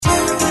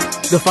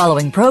The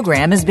following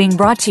program is being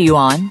brought to you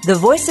on the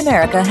Voice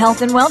America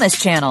Health and Wellness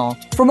Channel.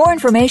 For more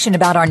information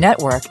about our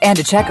network and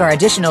to check our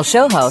additional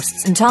show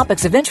hosts and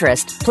topics of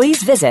interest,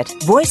 please visit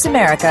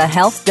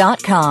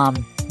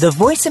voiceamericahealth.com. The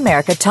Voice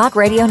America Talk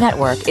Radio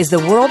Network is the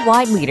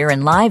worldwide leader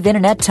in live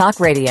Internet talk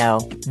radio.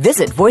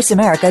 Visit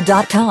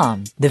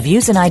voiceamerica.com. The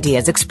views and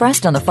ideas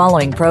expressed on the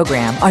following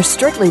program are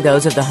strictly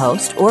those of the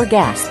host or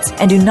guests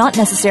and do not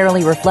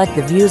necessarily reflect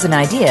the views and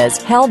ideas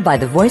held by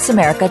the Voice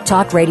America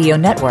Talk Radio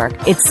Network,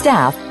 its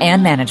staff,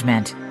 and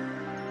management.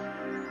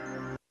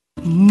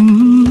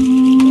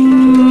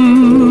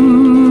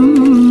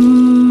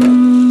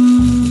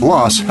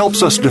 Loss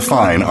helps us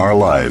define our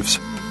lives.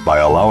 By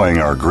allowing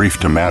our grief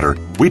to matter,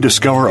 we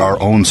discover our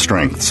own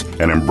strengths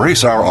and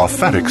embrace our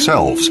authentic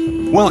selves.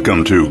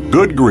 Welcome to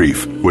Good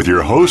Grief with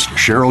your host,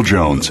 Cheryl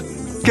Jones.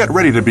 Get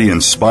ready to be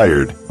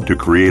inspired to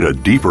create a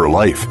deeper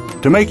life,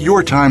 to make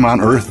your time on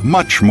Earth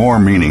much more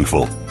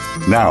meaningful.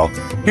 Now,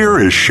 here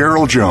is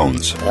Cheryl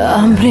Jones.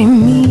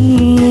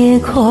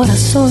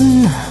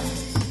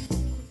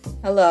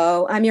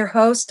 Hello, I'm your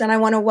host, and I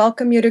want to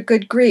welcome you to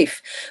Good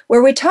Grief,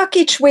 where we talk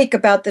each week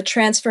about the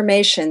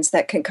transformations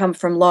that can come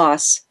from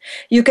loss.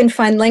 You can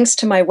find links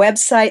to my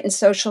website and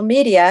social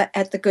media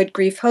at the Good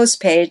Grief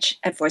host page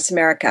at Voice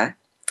America.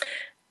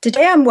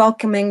 Today I'm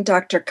welcoming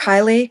Dr.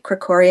 Kylie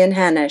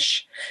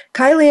Krikorian-Hanish.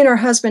 Kylie and her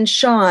husband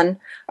Sean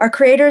are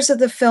creators of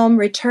the film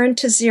Return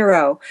to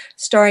Zero,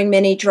 starring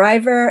Minnie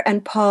Driver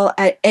and Paul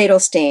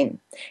Adelstein.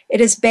 It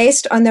is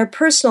based on their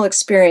personal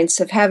experience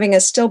of having a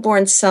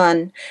stillborn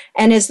son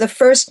and is the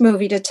first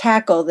movie to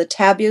tackle the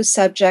taboo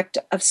subject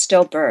of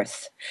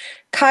stillbirth.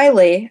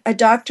 Kylie, a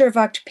doctor of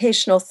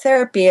occupational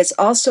therapy, is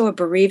also a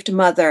bereaved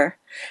mother.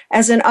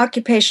 As an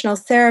occupational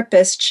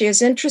therapist, she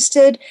is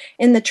interested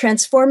in the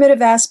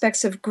transformative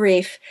aspects of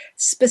grief,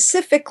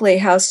 specifically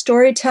how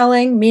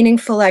storytelling,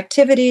 meaningful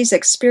activities,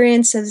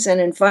 experiences,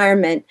 and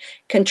environment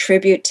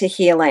contribute to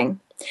healing.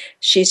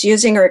 She's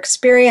using her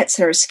experience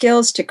and her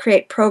skills to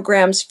create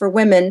programs for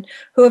women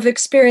who have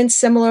experienced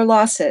similar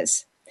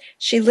losses.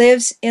 She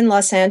lives in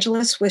Los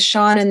Angeles with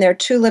Sean and their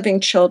 2 living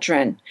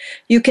children.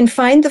 You can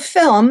find the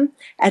film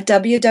at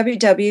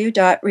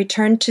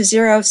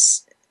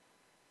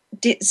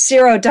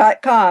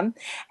www.returntozero.com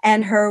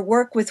and her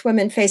work with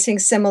women facing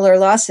similar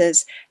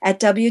losses at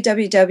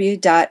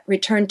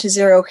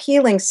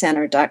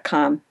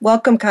www.returntozerohealingcenter.com.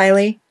 Welcome,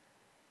 Kylie.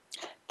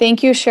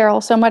 Thank you,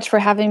 Cheryl, so much for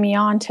having me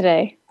on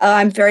today.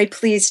 I'm very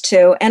pleased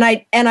to. And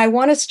I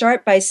want to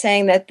start by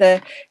saying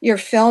that your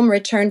film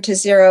Return to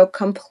Zero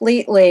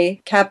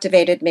completely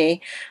captivated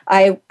me.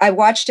 I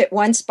watched it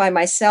once by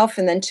myself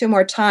and then 2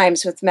 more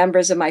times with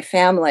members of my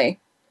family.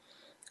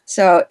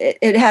 So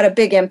it had a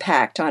big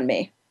impact on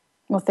me.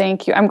 Well,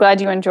 thank you. I'm glad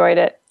you enjoyed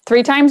it.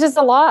 3 times is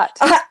a lot.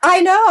 I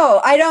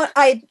know.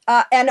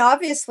 And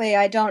obviously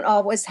I don't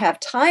always have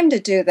time to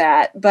do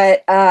that,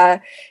 but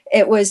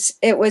it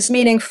was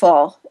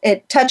meaningful.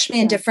 It touched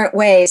me in different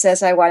ways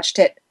as I watched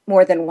it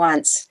more than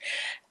once.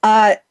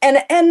 And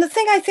the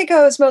thing I think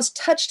I was most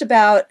touched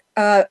about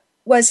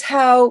was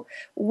how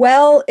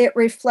well it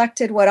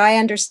reflected what I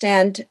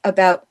understand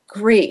about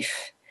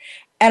grief.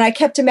 And I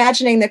kept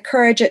imagining the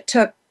courage it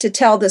took to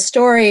tell the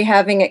story,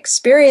 having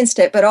experienced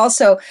it, but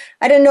also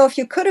I didn't know if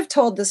you could have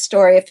told the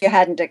story if you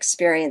hadn't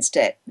experienced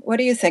it. What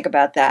do you think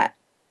about that?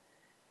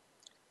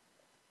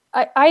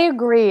 I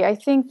agree. I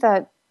think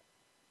that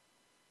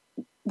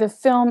the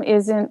film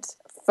isn't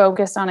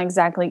focused on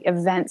exactly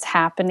events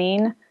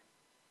happening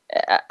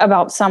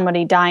about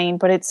somebody dying,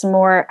 but it's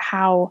more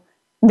how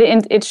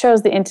it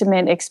shows the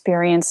intimate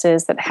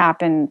experiences that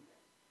happen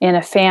in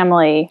a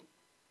family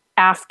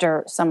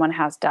after someone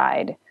has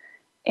died.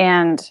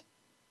 And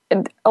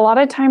a lot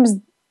of times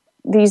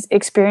these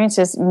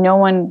experiences, no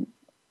one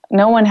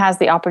has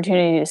the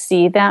opportunity to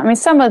see them. I mean,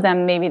 some of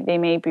them maybe they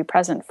may be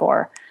present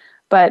for,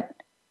 but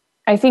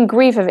I think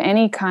grief of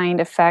any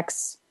kind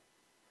affects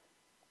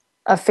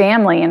a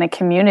family and a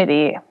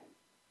community.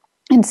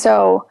 And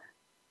so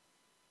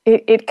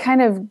it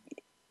kind of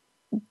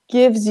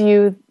gives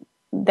you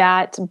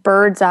that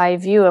bird's eye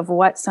view of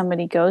what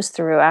somebody goes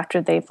through after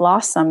they've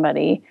lost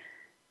somebody.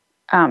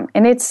 And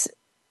it's,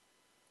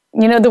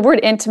 the word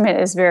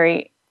intimate is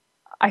very,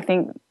 I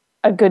think,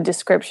 a good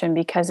description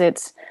because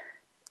it's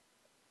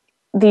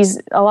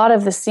a lot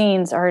of the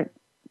scenes are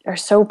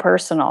so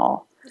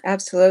personal.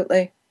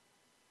 Absolutely.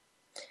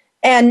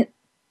 And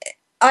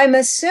I'm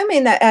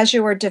assuming that as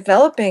you were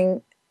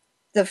developing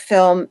the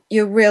film,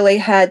 you really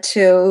had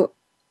to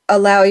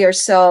allow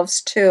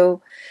yourselves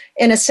to,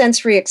 in a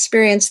sense,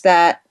 re-experience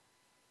that.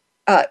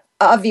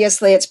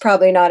 Obviously, it's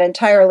probably not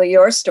entirely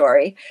your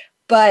story,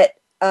 but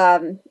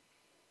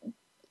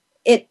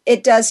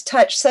it does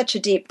touch such a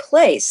deep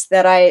place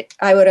that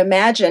I would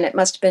imagine it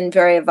must have been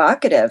very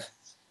evocative.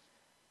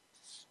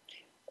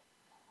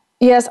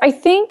 Yes, I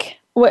think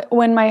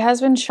when my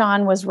husband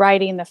Sean was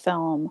writing the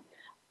film,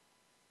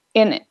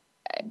 and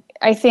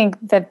I think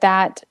that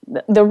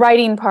the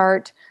writing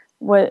part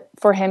was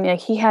for him,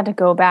 he had to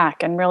go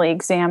back and really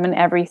examine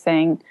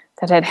everything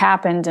that had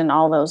happened and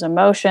all those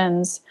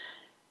emotions.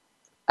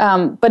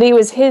 But it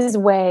was his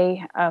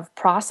way of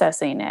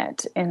processing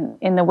it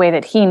in the way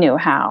that he knew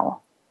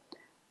how.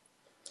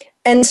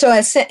 And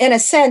so, in a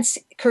sense,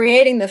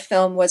 creating the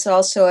film was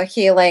also a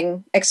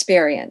healing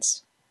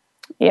experience.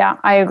 Yeah,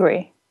 I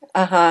agree.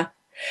 Uh-huh.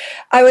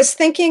 I was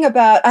thinking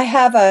about, I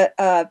have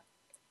a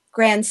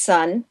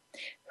grandson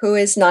who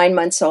is 9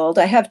 months old.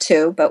 I have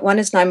two, but one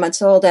is 9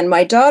 months old. And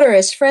my daughter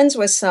is friends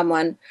with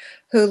someone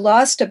who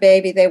lost a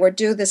baby. They were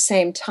due the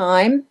same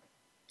time.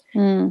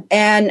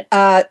 And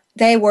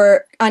they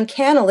were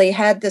uncannily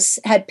had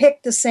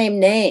picked the same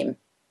name.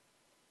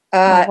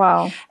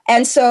 Wow.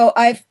 And so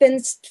I've been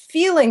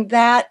feeling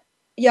that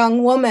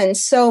young woman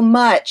so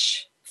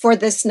much for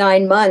this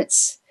 9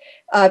 months,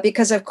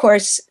 because of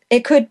course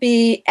it could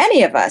be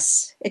any of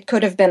us. It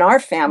could have been our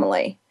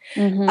family.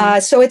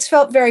 So it's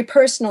felt very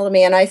personal to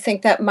me, and I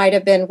think that might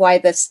have been why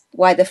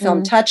the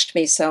film touched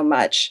me so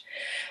much.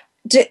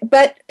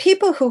 But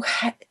people who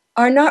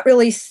are not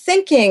really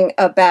thinking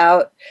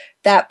about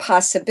that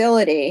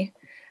possibility,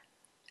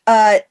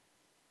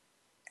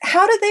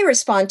 how do they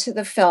respond to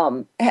the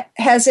film?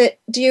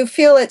 Do you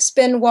feel it's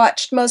been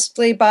watched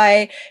mostly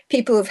by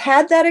people who've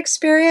had that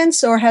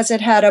experience, or has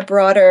it had a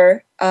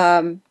broader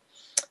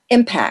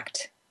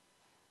impact?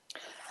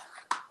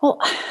 Well,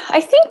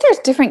 I think there's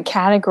different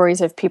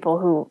categories of people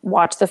who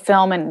watch the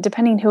film, and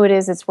depending who it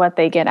is, it's what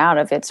they get out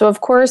of it. So,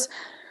 of course,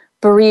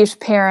 bereaved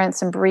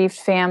parents and bereaved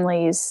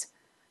families,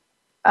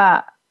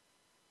 I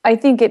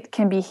think it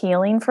can be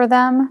healing for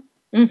them.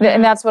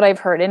 And that's what I've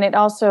heard. And it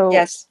also,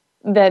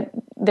 that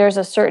there's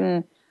a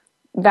certain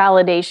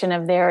validation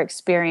of their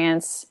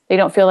experience. They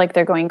don't feel like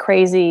they're going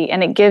crazy,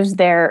 and it gives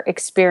their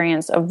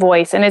experience a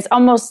voice. And it's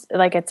almost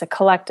like it's a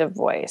collective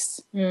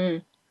voice.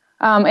 And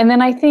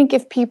then I think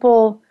if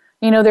people,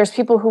 there's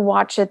people who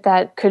watch it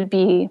that could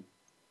be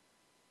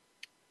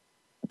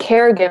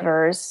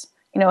caregivers,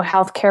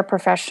 healthcare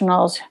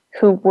professionals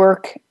who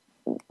work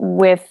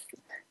with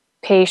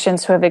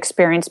patients who have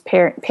experienced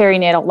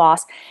perinatal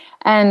loss.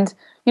 And,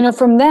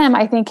 from them,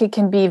 I think it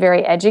can be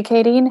very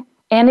educating,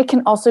 and it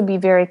can also be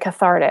very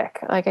cathartic.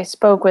 Like, I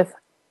spoke with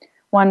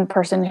one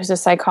person who's a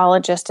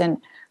psychologist, and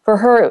for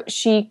her,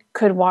 she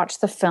could watch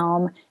the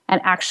film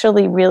and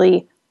actually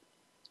really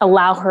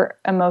allow her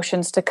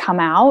emotions to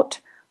come out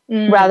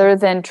rather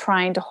than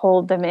trying to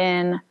hold them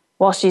in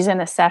while she's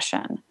in a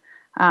session.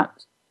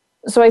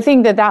 So I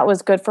think that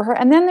was good for her.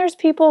 And then there's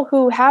people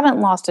who haven't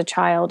lost a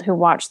child who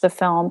watch the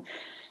film.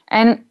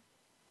 And,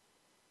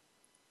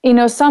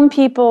 some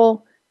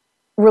people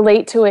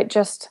relate to it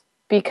just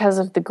because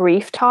of the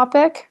grief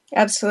topic.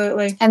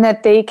 Absolutely. And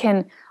that they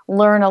can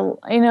learn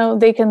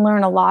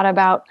a lot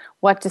about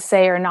what to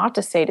say or not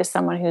to say to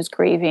someone who's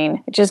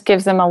grieving. It just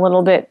gives them a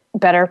little bit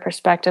better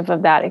perspective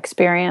of that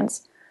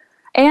experience.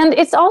 And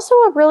it's also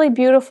a really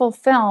beautiful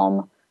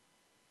film,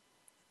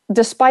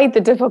 despite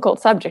the difficult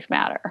subject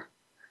matter.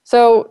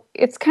 So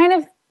it's kind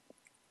of,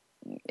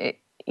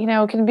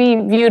 can be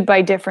viewed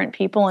by different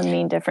people and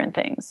mean different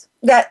things.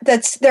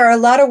 There are a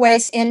lot of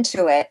ways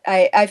into it.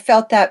 I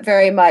felt that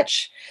very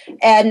much.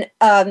 And,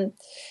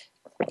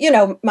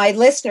 my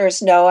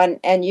listeners know, and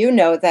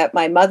that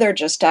my mother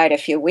just died a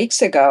few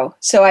weeks ago.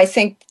 So I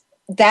think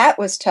that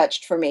was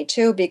touched for me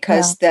too,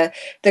 because the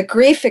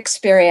grief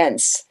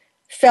experience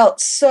felt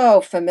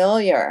so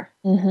familiar.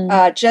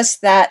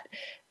 Just that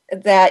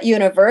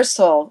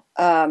universal,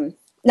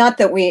 not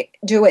that we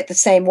do it the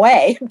same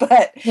way,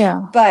 but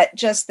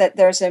just that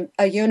there's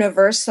a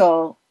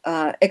universal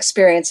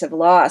experience of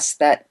loss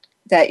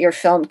that your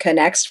film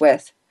connects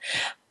with.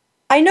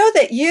 I know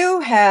that you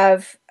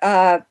have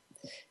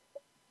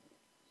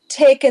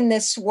taken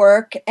this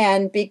work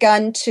and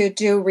begun to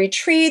do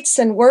retreats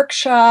and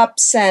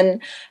workshops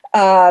and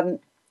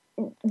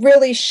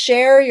really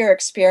share your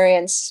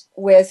experience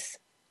with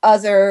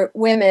other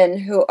women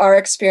who are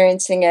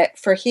experiencing it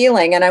for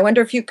healing. And I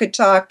wonder if you could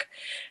talk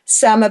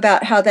some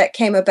about how that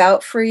came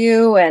about for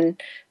you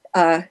and,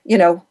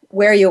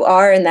 where you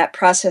are in that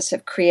process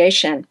of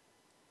creation.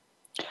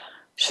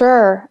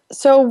 Sure.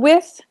 So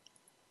with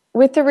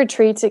the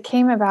retreats, it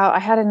came about, I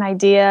had an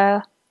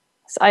idea.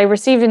 I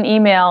received an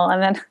email,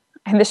 and then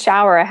in the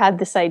shower, I had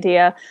this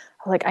idea.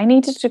 I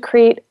needed to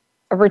create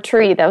a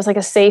retreat that was like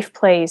a safe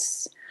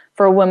place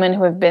for women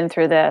who have been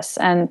through this.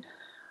 And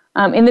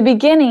in the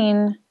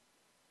beginning,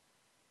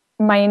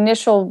 my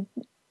initial,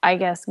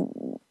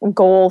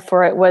 goal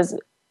for it was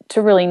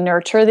to really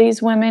nurture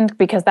these women,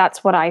 because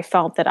that's what I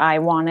felt that I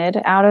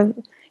wanted out of,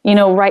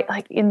 right,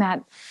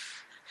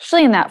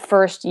 especially in that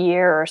first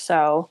year or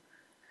so.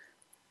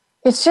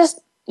 It's just,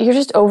 you're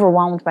just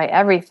overwhelmed by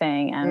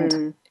everything,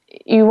 and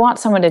you want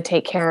someone to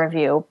take care of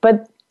you.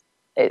 But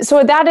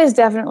so that is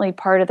definitely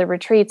part of the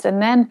retreats.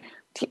 And then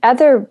the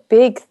other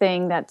big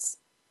thing that's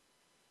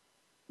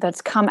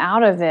come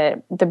out of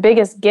it, the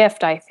biggest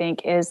gift, I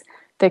think, is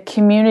the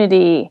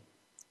community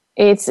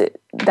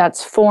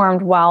that's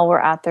formed while we're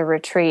at the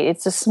retreat.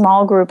 It's a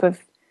small group of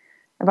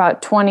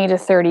about 20 to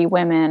 30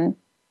 women,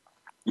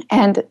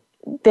 and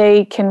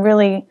they can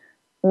really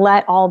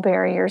let all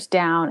barriers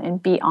down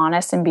and be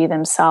honest and be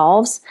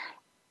themselves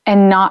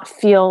and not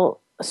feel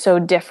so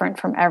different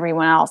from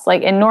everyone else.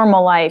 Like in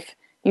normal life,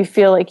 you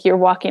feel like you're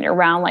walking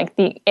around like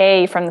the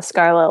A from the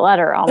Scarlet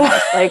Letter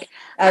almost. Like,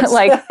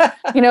 like,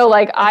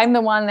 like I'm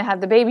the one that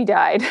had the baby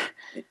died.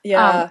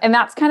 Yeah. And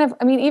that's kind of,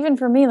 I mean, even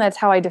for me, that's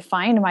how I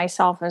defined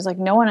myself. I was like,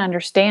 no one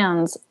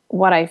understands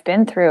what I've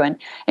been through.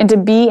 And to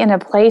be in a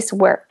place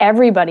where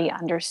everybody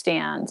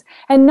understands,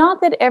 and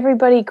not that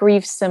everybody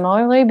grieves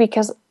similarly,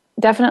 because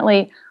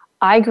definitely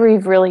I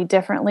grieve really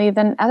differently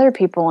than other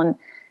people.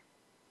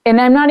 And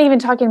I'm not even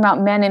talking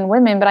about men and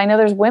women, but I know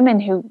there's women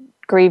who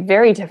grieve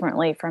very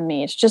differently from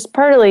me. It's just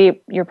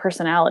partly your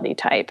personality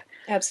type.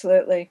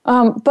 Absolutely.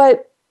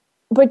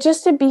 But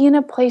just to be in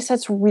a place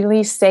that's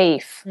really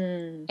safe,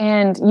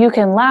 and you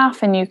can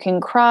laugh and you can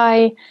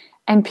cry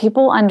and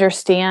people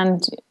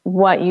understand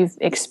what you've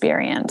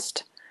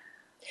experienced.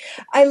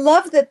 I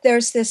love that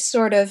there's this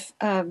sort of,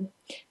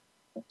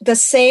 the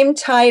same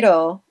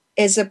title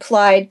is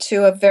applied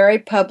to a very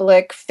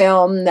public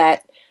film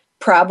that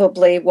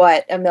probably,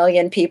 1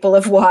 million people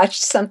have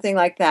watched, something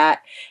like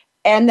that.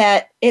 And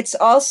that it's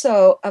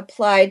also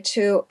applied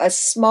to a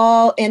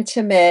small,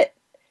 intimate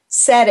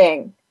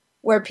setting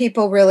where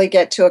people really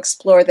get to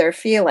explore their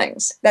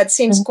feelings. That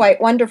seems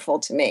quite wonderful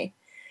to me.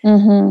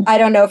 Mm-hmm. I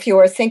don't know if you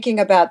were thinking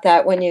about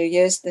that when you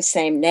used the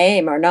same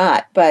name or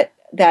not, but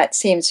that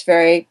seems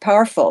very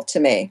powerful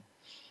to me.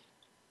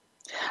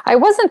 I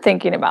wasn't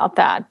thinking about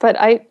that, but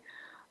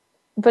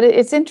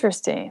it's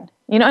interesting,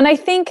 and I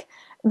think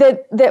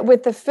that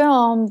with the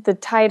film, the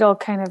title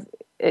kind of,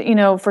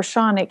 for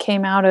Sean, it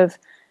came out of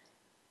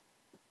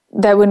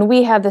that when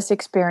we had this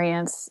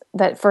experience,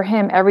 that for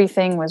him,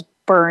 everything was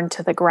burned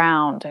to the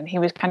ground, and he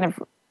was kind of,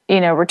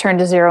 return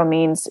to zero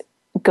means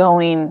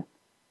going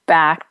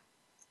back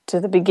to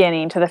the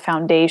beginning, to the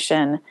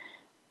foundation,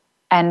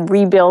 and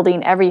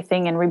rebuilding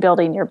everything and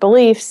rebuilding your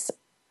beliefs,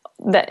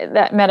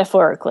 that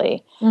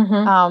metaphorically.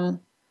 Mm-hmm.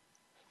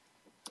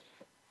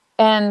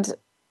 And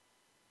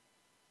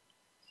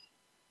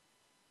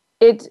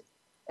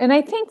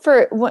I think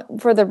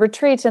for the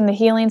retreats and the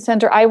healing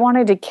center, I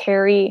wanted to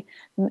carry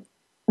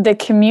the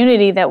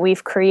community that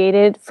we've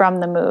created from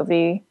the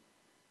movie,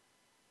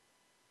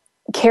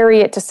 carry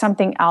it to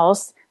something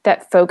else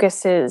that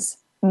focuses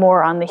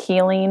more on the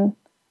healing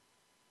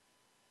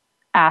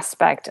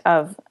aspect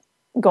of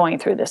going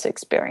through this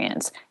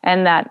experience,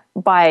 and that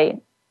by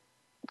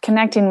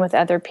connecting with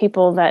other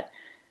people that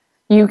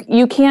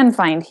you can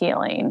find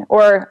healing,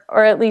 or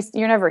at least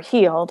you're never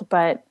healed,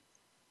 but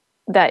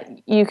that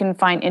you can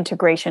find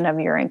integration of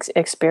your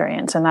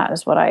experience, and that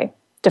is what I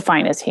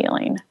define as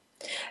healing.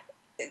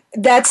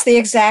 That's the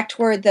exact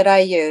word that I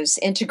use,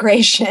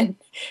 integration.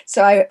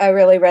 So I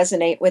really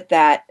resonate with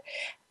that.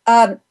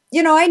 I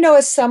know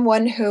as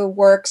someone who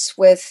works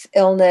with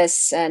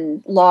illness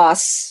and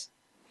loss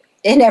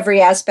in every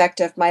aspect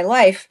of my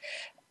life,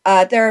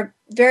 there are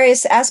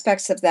various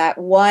aspects of that.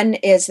 One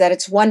is that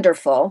it's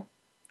wonderful.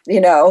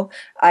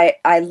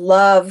 I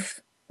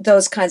love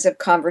those kinds of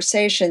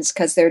conversations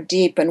because they're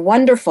deep and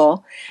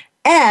wonderful.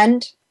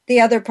 And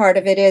the other part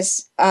of it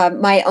is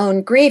my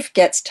own grief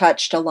gets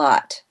touched a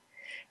lot.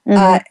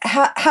 Mm-hmm.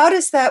 How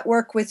does that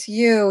work with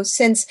you?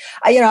 Since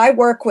I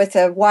work with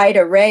a wide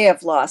array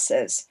of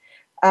losses,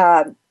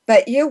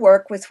 but you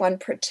work with one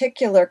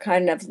particular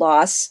kind of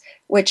loss,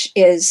 which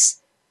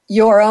is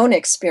your own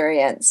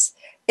experience.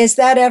 Is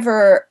that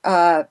ever?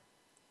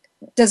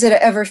 Does it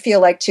ever feel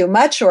like too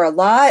much or a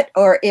lot,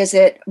 or is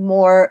it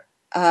more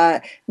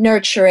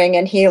nurturing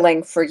and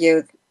healing for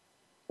you,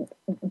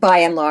 by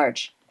and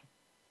large?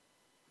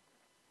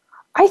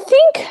 I've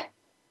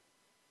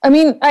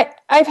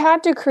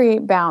had to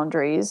create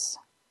boundaries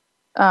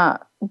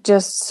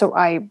just so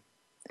I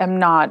am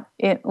not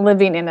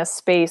living in a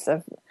space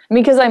of,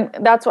 because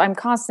that's what I'm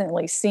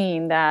constantly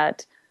seeing,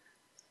 that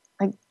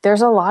like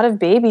there's a lot of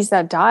babies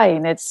that die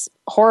and it's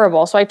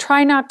horrible. So I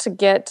try not to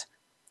get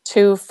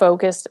too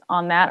focused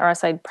on that, or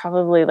else I'd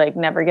probably like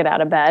never get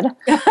out of bed.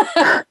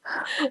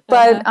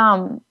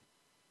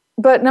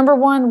 But number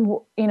one,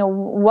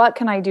 what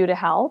can I do to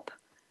help?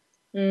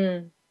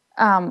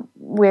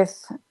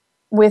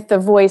 With the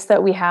voice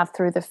that we have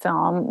through the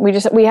film,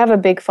 we have a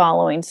big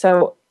following.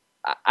 So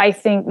I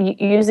think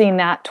using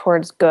that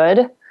towards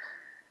good,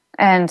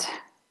 and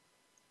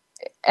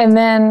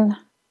then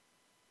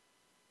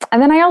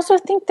I also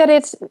think that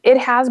it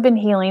has been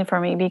healing for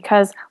me,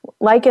 because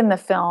like in the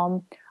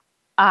film,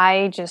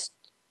 I just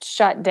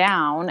shut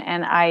down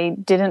and I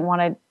didn't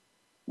want to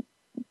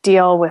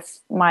deal with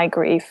my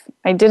grief.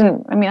 I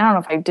don't know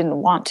if I didn't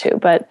want to,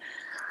 but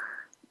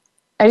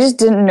I just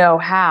didn't know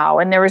how.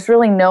 And there was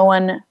really no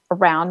one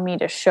around me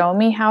to show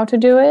me how to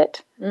do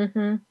it.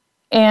 Mm-hmm.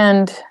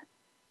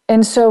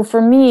 And so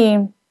for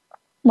me,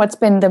 what's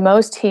been the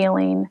most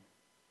healing,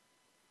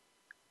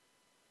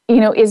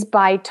 is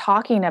by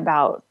talking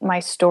about my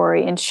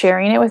story and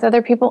sharing it with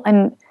other people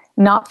and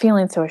not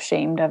feeling so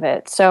ashamed of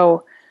it.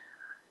 So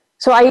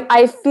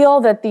I feel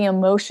that the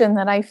emotion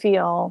that I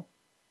feel,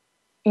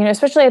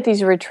 especially at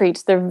these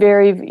retreats,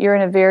 you're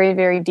in a very,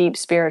 very deep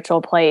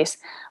spiritual place,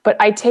 but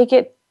I take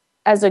it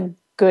as a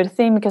good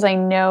thing, because I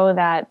know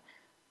that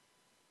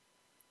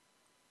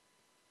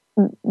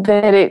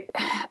that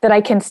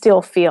I can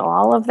still feel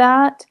all of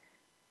that.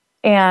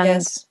 And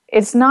Yes.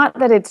 It's not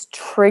that it's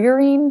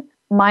triggering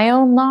my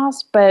own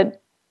loss,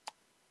 but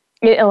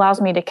it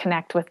allows me to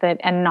connect with it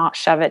and not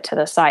shove it to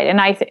the side.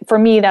 And for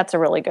me, that's a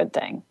really good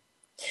thing.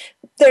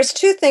 There's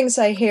two things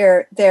I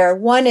hear there.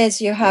 One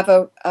is you have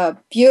a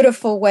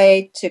beautiful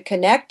way to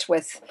connect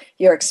with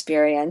your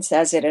experience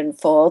as it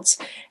unfolds,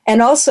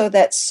 and also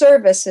that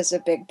service is a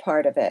big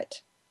part of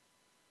it.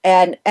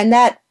 And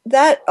that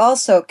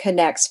also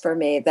connects for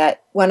me,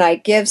 that when I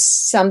give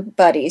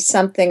somebody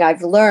something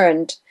I've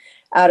learned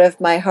out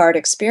of my hard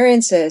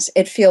experiences,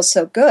 it feels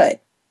so good.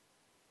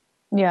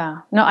 Yeah.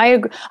 No, I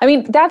agree. I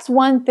mean, that's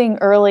one thing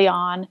early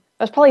on.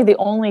 That's probably the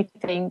only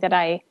thing that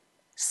I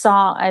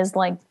saw as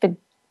like the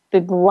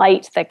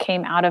light that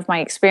came out of my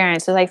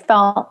experience, is I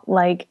felt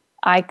like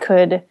I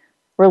could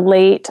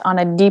relate on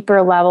a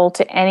deeper level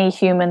to any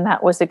human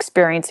that was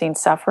experiencing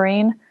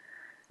suffering.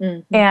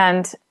 Mm-hmm.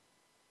 And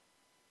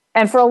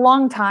for a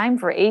long time,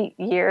 for 8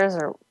 years,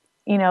 or,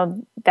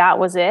 that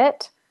was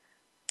it.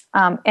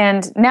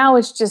 And now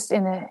it's just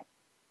in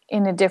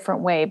a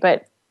different way.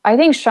 But I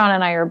think Sean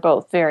and I are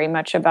both very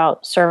much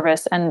about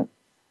service and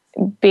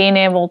being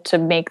able to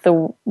make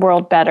the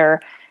world better,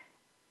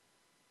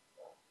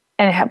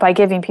 and by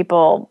giving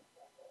people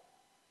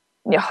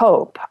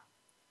hope,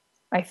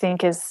 I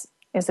think is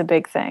a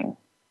big thing.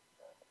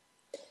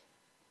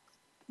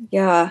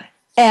 Yeah.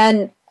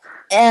 And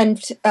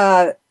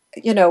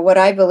what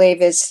I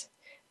believe is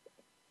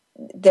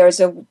there's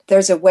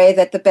a way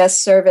that the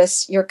best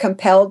service you're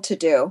compelled to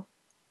do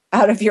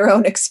out of your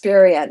own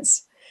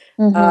experience.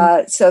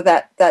 Mm-hmm. So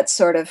that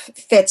sort of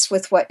fits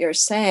with what you're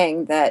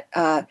saying, that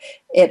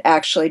it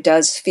actually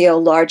does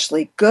feel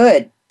largely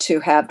good to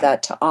have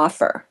that to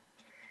offer.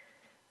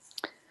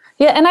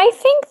 Yeah, and I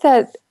think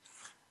that,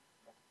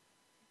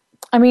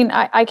 I mean,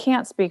 I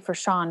can't speak for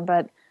Sean,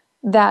 but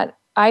that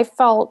I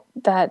felt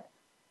that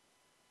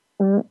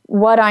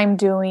what I'm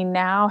doing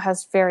now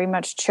has very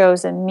much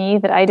chosen me,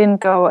 that I didn't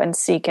go and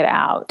seek it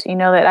out.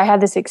 That I had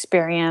this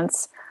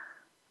experience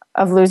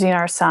of losing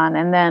our son,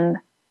 and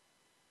then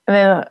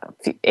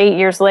 8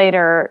 years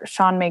later,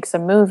 Sean makes a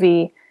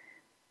movie,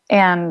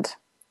 and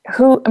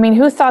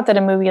who thought that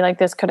a movie like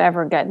this could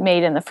ever get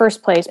made in the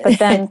first place? But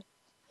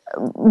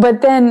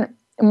then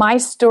my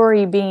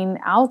story being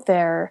out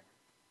there,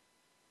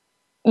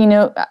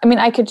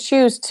 I could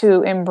choose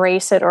to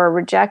embrace it or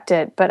reject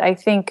it, but I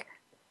think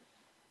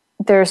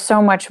there's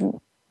so much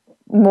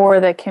more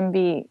that can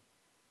be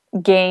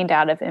gained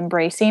out of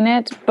embracing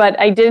it, but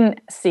I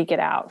didn't seek it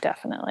out,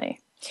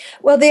 definitely.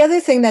 Well, the other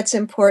thing that's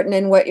important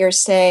in what you're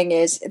saying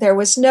is there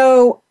was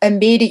no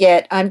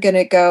immediate, I'm going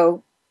to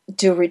go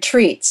do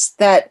retreats,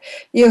 that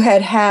you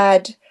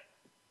had,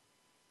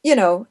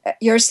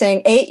 you're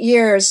saying 8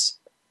 years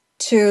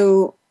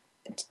to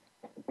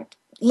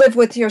live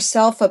with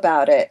yourself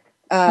about it,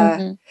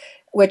 mm-hmm.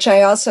 which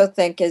I also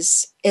think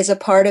is a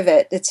part of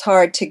it. It's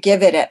hard to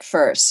give it at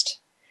first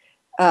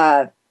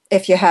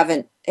if you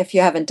haven't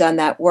done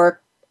that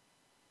work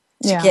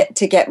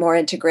to get more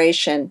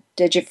integration.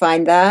 Did you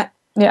find that?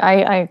 Yeah,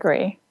 I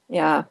agree.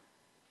 Yeah,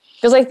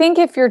 because I think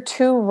if you're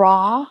too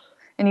raw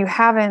and you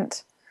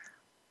haven't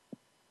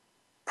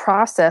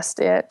processed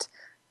it,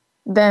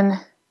 then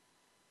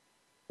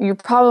you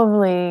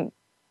probably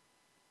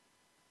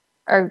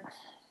are,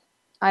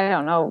 I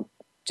don't know,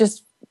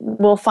 just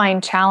will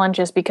find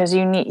challenges because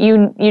you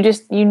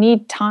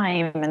need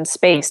time and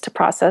space to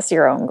process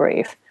your own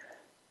grief.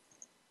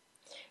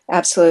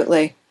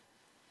 Absolutely.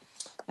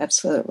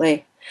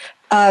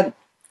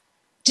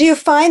 Do you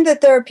find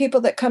that there are people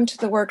that come to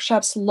the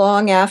workshops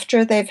long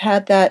after they've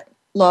had that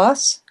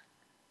loss?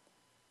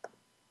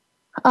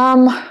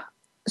 So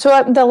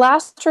at the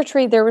last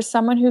retreat, there was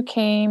someone who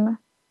came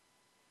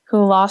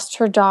who lost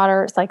her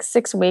daughter. It's like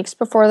 6 weeks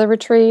before the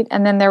retreat.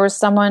 And then there was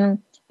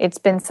someone, it's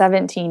been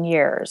 17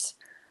 years.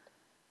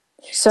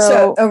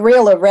 So a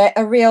real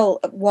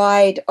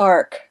wide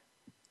arc.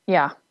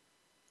 Yeah.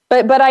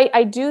 But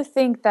I do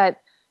think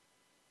that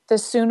the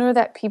sooner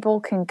that people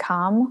can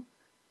come,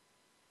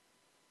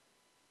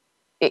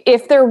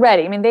 if they're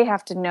ready, they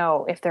have to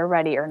know if they're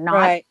ready or not.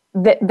 Right.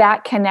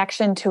 That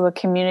connection to a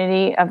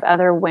community of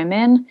other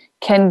women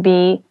can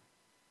be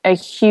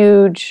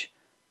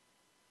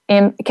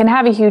can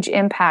have a huge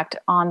impact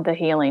on the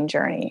healing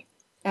journey.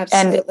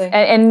 Absolutely.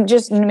 And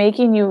just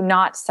making you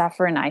not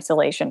suffer in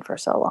isolation for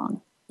so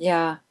long.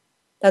 Yeah.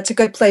 That's a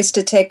good place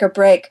to take a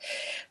break.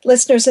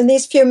 Listeners, in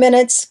these few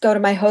minutes, go to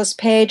my host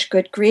page,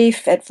 Good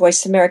Grief, at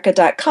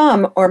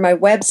voiceamerica.com, or my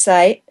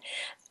website.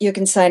 You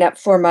can sign up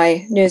for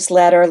my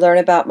newsletter, learn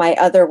about my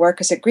other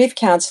work as a grief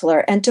counselor,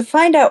 and to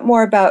find out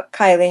more about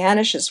Kylie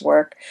Hanish's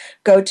work,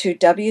 go to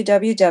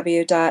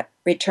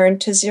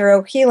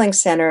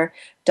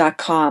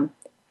www.returntozerohealingcenter.com.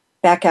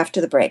 Back after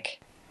the break.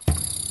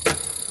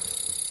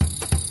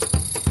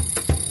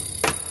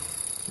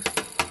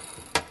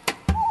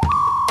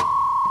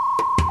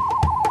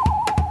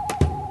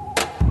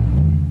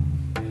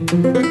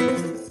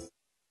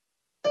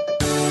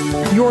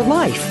 Your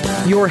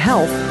life, your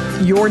health,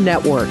 your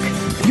network.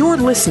 You're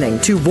listening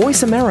to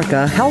Voice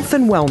America Health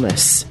and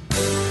Wellness.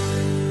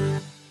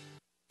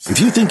 If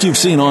you think you've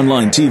seen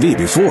online TV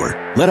before,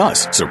 let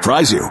us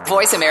surprise you.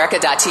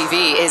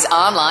 VoiceAmerica.tv is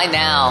online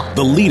now.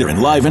 The leader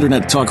in live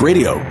internet talk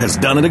radio has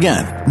done it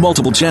again.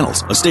 Multiple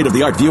channels, a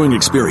state-of-the-art viewing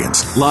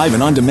experience, live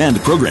and on-demand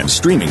programs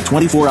streaming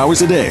 24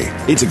 hours a day.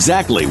 It's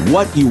exactly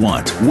what you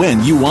want,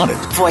 when you want it.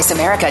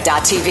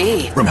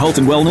 VoiceAmerica.tv. From health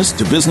and wellness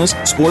to business,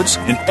 sports,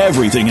 and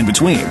everything in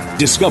between.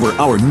 Discover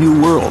our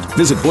new world.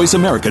 Visit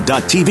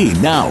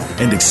VoiceAmerica.tv now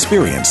and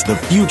experience the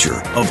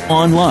future of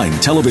online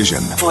television.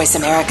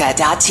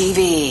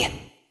 VoiceAmerica.tv.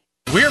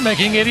 We're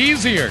making it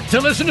easier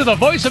to listen to the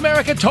Voice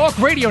America Talk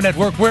Radio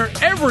Network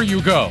wherever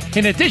you go.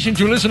 In addition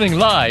to listening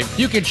live,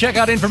 you can check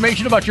out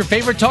information about your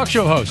favorite talk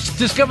show hosts,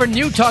 discover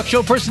new talk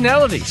show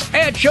personalities,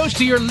 add shows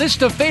to your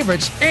list of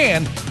favorites,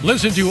 and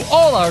listen to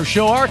all our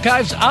show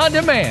archives on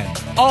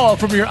demand. All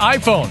from your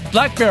iPhone,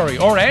 BlackBerry,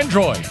 or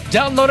Android.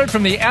 Download it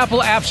from the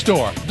Apple App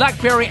Store,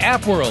 BlackBerry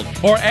App World,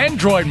 or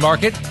Android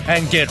Market,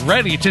 and get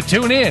ready to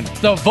tune in.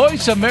 The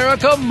Voice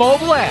America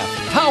mobile app,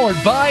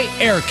 powered by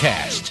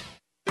Aircast.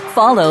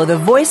 Follow the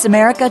Voice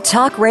America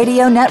Talk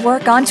Radio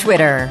Network on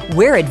Twitter.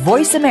 We're at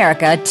Voice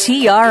America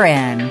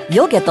TRN.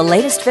 You'll get the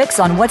latest fix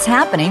on what's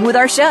happening with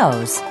our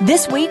shows,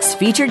 this week's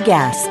featured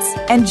guests,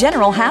 and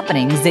general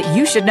happenings that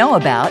you should know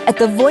about at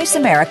the Voice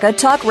America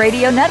Talk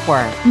Radio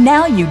Network.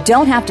 Now you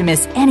don't have to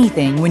miss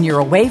anything when you're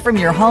away from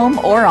your home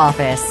or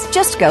office.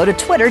 Just go to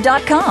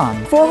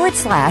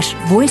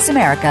twitter.com/Voice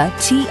America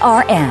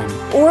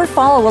TRN or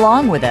follow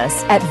along with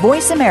us at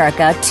Voice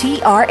America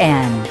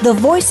TRN, the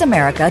Voice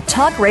America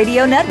Talk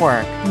Radio Network.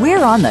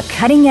 We're on the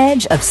cutting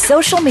edge of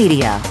social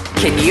media.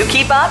 Can you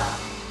keep up?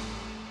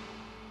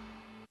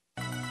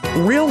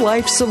 Real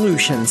Life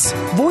Solutions.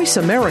 Voice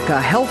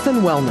America Health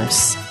and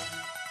Wellness.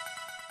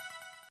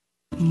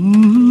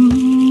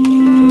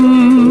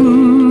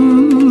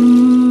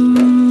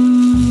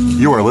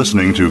 You are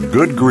listening to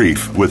Good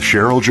Grief with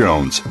Cheryl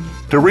Jones.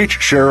 To reach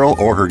Cheryl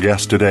or her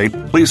guest today,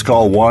 please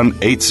call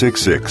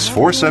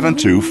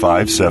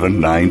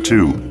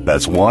 1-866-472-5792.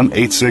 That's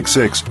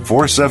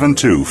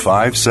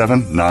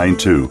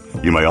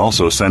 1-866-472-5792. You may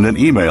also send an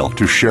email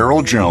to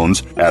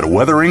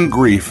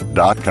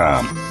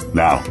CherylJones@weatheringgrief.com.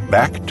 Now,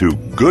 back to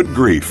Good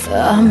Grief.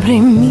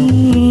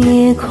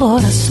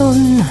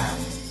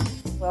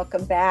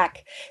 Welcome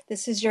back.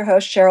 This is your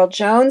host, Cheryl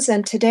Jones,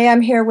 and today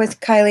I'm here with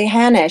Kylie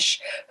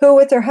Hanish, who,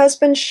 with her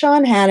husband,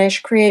 Sean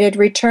Hanish, created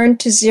Return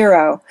to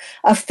Zero,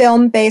 a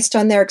film based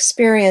on their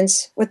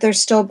experience with their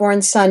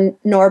stillborn son,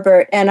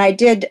 Norbert. And I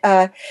did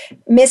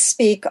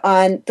misspeak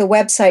on the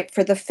website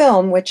for the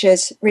film, which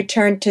is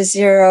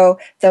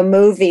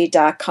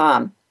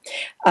returntozerothemovie.com.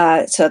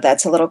 So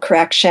that's a little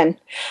correction.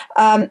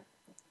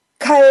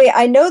 Kylie,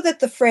 I know that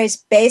the phrase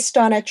 "based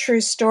on a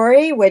true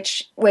story,"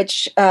 which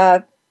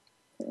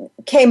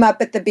came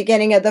up at the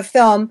beginning of the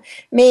film,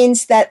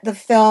 means that the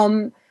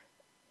film,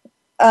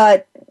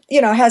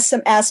 has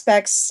some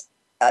aspects,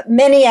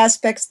 many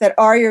aspects that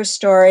are your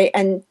story,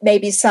 and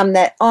maybe some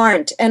that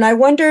aren't. And I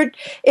wondered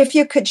if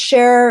you could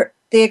share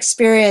the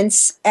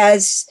experience,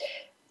 as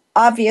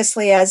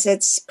obviously as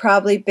it's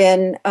probably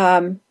been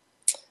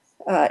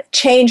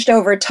changed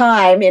over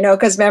time,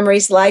 because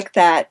memories like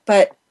that.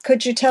 But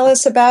could you tell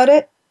us about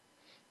it?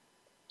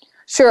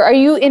 Sure. Are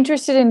you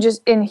interested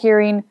in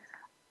hearing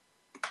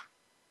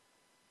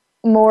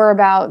more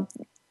about,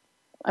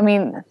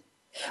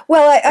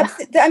 Well,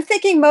 I'm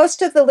thinking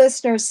most of the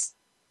listeners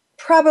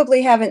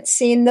probably haven't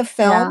seen the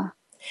film,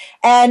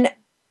 and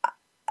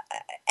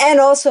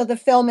also the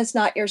film is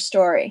not your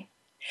story.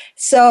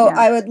 So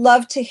I would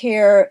love to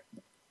hear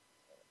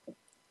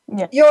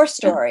your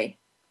story.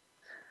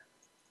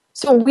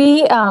 So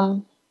we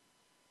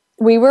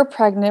were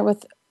pregnant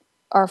with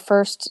our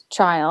first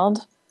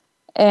child,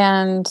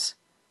 and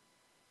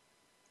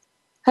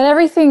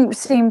everything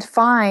seemed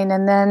fine,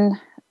 and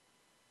then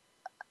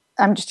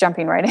I'm just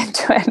jumping right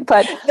into it,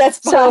 but that's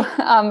fine. So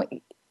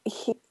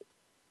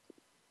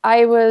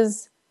I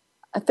was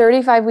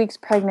 35 weeks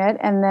pregnant,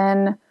 and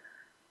then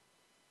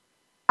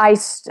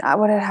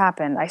what had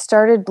happened? I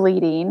started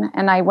bleeding,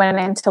 and I went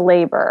into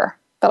labor,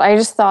 but I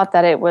just thought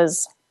that it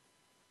was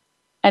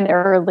an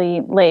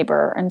early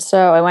labor, and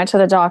so I went to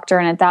the doctor,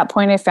 and at that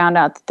point, I found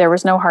out that there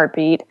was no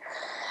heartbeat,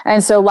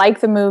 and so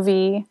like the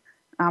movie,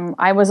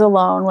 I was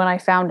alone when I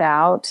found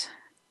out,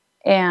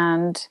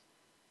 and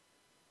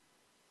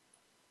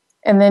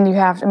then you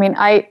have to,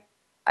 I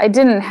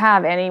didn't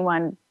have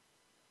anyone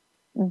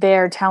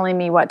there telling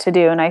me what to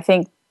do. And I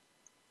think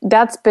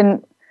that's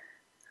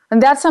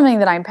something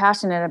that I'm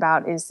passionate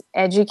about, is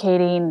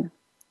educating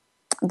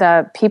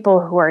the people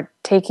who are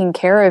taking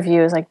care of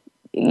you. Is like,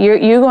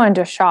 you go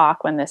into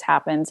shock when this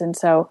happens. And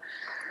so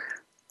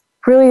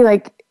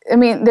really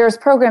there's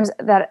programs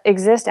that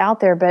exist out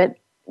there, but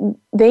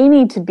they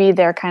need to be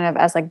there kind of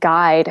as a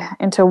guide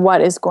into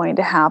what is going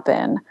to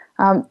happen.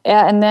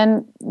 And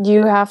then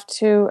you have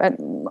to, at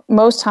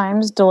most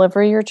times,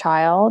 deliver your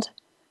child.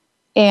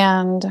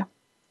 And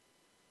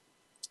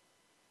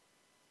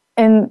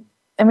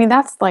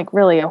that's like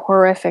really a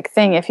horrific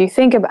thing. If you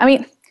think about,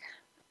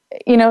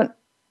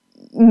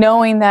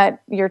 knowing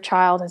that your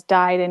child has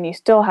died and you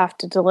still have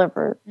to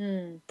deliver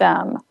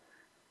them.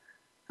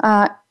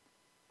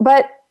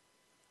 But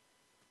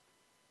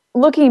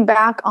looking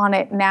back on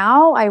it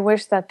now, I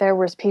wish that there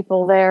was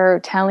people there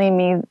telling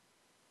me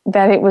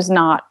that it was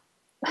not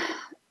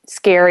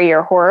scary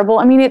or horrible.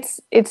 I mean,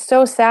 it's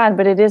so sad,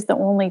 but it is the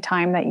only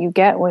time that you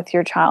get with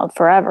your child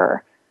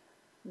forever.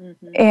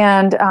 Mm-hmm.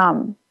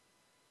 And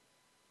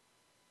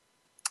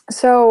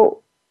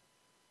so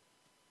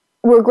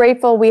we're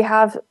grateful we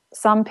have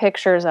some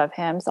pictures of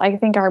him. So I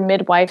think our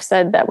midwife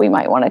said that we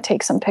might want to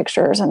take some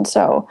pictures. And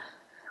so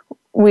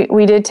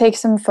we did take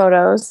some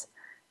photos.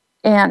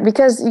 And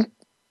because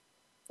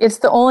it's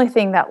the only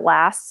thing that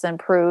lasts and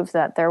proves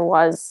that there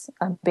was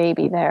a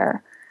baby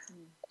there.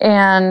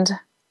 And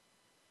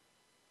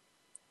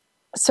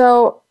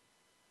so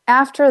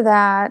after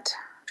that,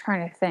 I'm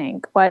trying to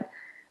think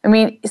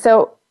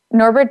so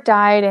Norbert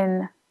died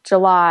in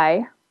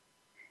July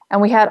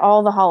and we had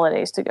all the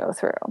holidays to go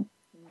through.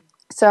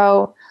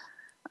 So,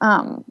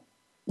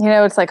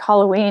 it's like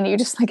Halloween, you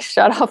just like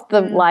shut off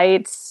the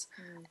lights,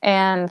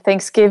 and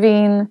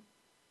Thanksgiving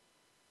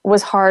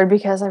was hard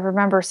because I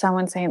remember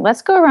someone saying,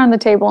 let's go around the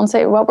table and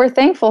say what we're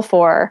thankful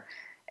for.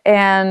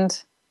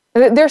 And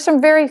there's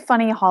some very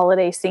funny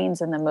holiday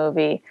scenes in the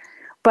movie,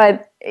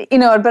 but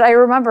I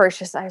remember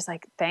I was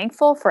like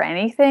thankful for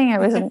anything.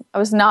 I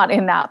was not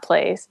in that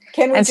place.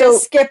 Can we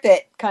skip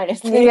it kind of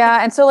thing?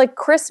 Yeah. And so like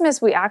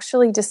Christmas, we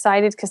actually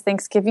decided, because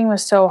Thanksgiving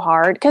was so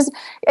hard, because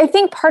I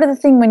think part of the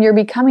thing when you're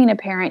becoming a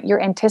parent,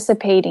 you're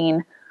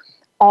anticipating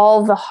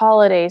all the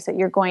holidays that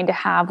you're going to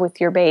have with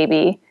your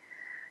baby.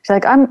 She's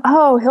like,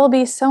 he'll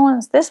be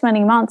this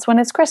many months when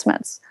it's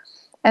Christmas.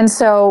 And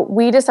so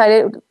we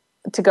decided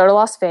to go to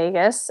Las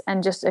Vegas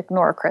and just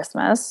ignore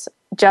Christmas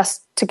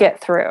just to get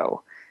through.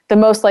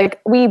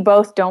 We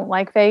both don't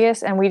like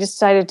Vegas, and we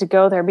decided to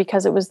go there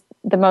because it was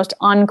the most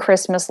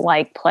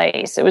un-Christmas-like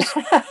place. It was,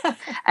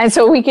 and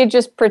so we could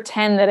just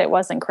pretend that it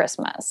wasn't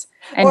Christmas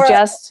and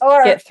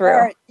get through.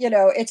 Or,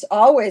 it's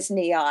always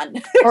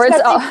neon. There's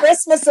nothing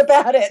Christmas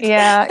about it.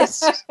 Yeah.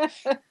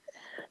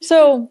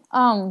 So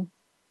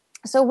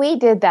we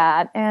did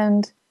that,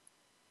 and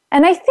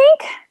I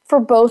think for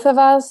both of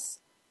us,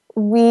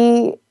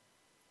 I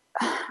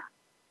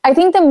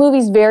think the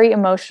movie's very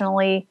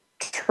emotionally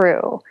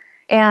true.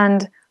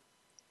 And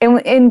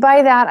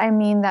by that, I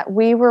mean that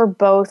we were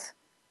both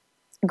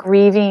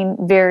grieving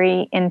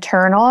very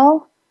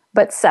internal,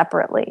 but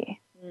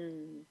separately.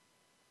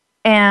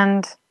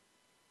 And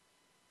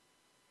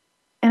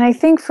I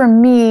think for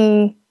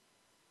me,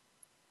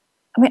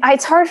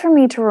 it's hard for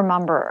me to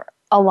remember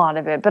a lot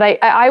of it, but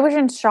I was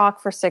in shock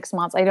for 6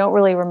 months. I don't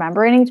really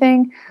remember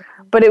anything,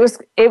 but it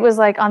was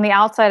like on the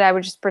outside, I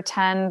would just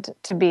pretend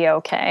to be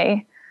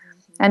okay.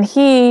 And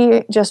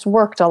he just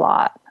worked a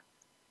lot.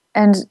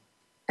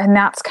 And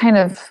that's kind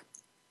of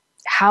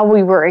how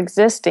we were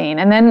existing.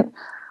 And then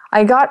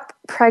I got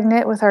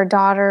pregnant with our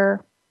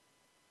daughter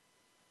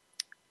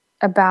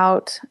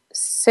about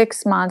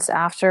 6 months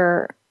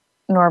after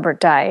Norbert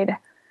died.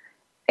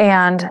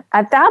 And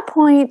at that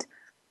point,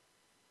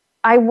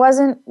 I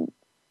wasn't,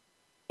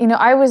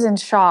 I was in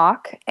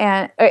shock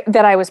and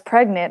that I was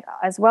pregnant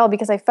as well,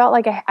 because I felt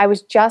like I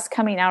was just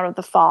coming out of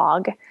the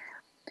fog.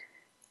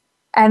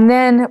 And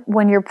then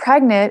when you're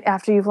pregnant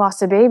after you've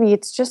lost a baby,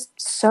 it's just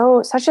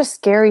such a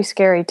scary,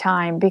 scary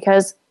time,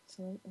 because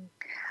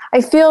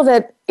I feel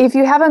that if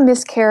you have a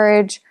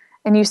miscarriage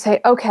and you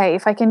say, okay,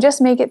 if I can just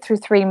make it through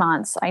 3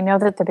 months, I know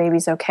that the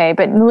baby's okay.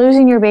 But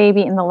losing your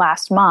baby in the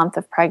last month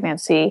of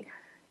pregnancy,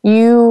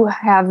 you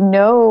have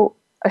no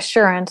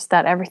assurance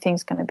that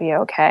everything's going to be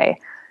okay.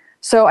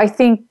 So I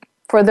think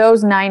for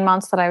those 9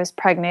 months that I was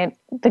pregnant,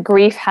 the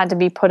grief had to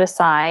be put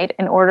aside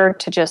in order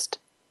to just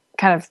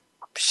kind of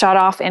shut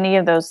off any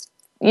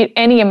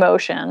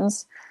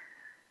emotions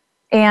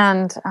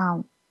and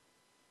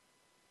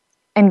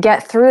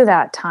get through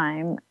that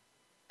time.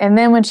 And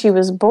then when she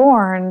was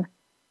born,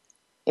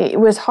 it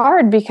was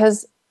hard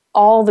because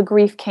all the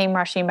grief came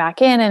rushing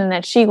back in, and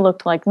that she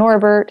looked like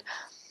Norbert.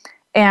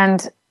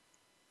 And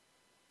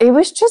it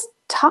was just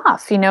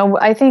tough,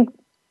 I think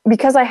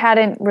because I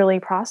hadn't really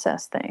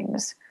processed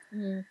things.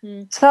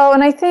 Mm-hmm. So,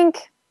 and I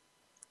think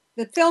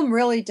the film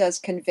really does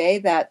convey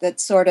that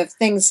sort of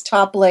things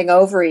toppling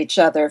over each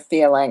other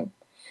feeling.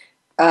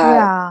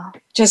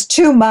 Just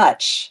too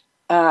much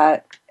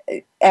at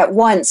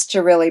once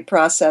to really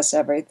process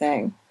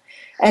everything.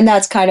 And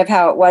that's kind of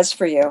how it was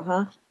for you,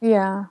 huh?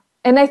 Yeah.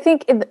 And I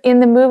think in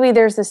the movie,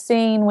 there's a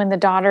scene when the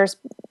daughter's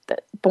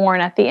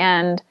born at the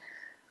end,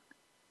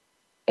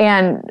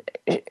 and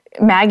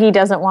Maggie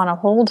doesn't want to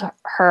hold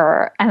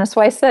her. And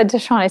so I said to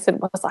Sean,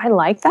 was I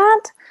like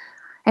that?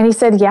 And he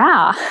said,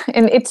 yeah.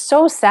 And it's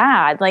so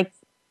sad. Like,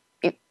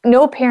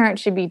 no parent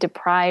should be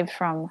deprived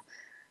from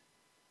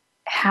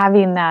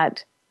having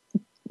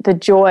the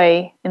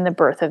joy in the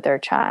birth of their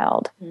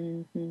child.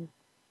 Mm-hmm.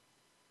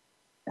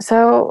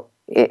 So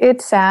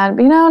it's sad,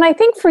 and I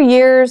think for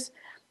years,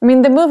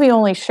 the movie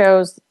only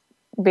shows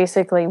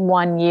basically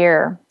 1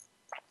 year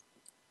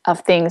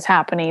of things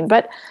happening,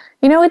 but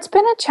it's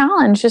been a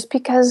challenge just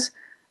because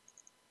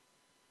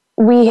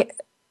we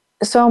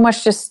so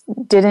much just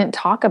didn't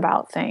talk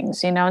about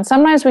things, and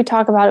sometimes we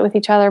talk about it with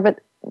each other, but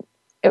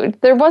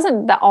there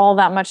wasn't all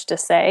that much to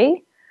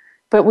say,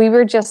 but we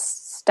were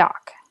just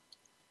stuck.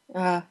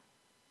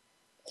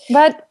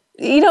 But,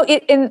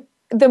 in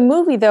the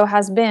movie, though,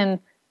 has been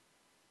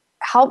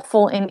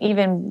helpful in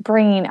even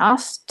bringing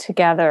us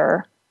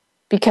together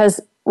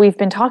because we've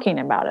been talking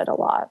about it a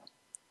lot.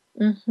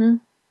 Mm-hmm.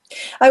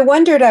 I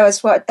wondered,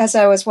 as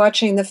I was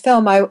watching the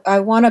film, I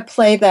want to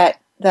play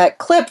that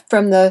clip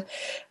from the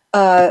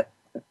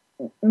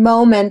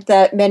moment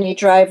that Minnie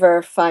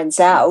Driver finds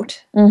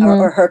out,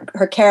 or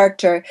her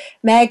character,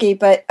 Maggie.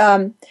 But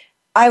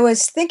I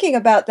was thinking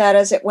about that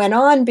as it went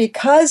on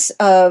because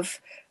of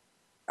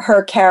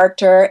her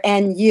character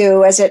and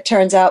you, as it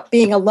turns out,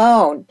 being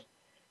alone.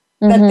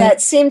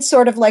 That seemed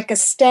sort of like a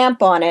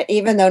stamp on it,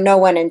 even though no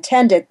one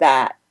intended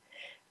that.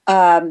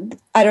 I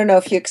don't know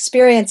if you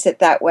experience it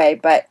that way,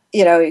 but,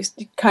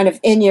 kind of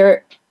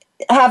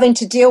having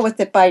to deal with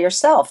it by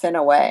yourself in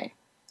a way.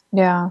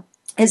 Yeah.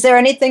 Is there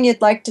anything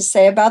you'd like to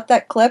say about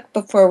that clip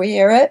before we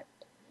hear it?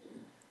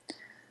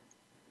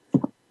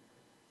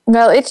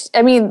 Well,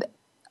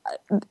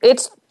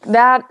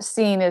 that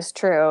scene is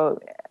true,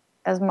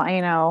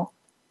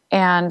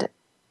 and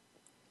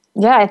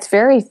yeah, it's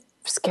very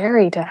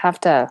scary to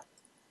have to,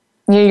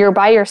 you're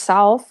by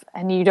yourself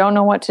and you don't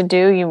know what to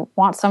do. You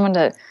want someone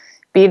to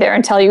be there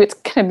and tell you it's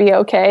going to be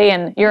okay,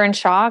 and you're in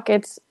shock.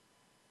 It's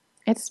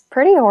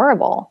pretty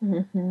horrible.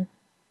 Mm-hmm.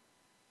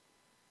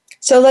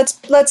 So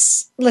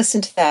let's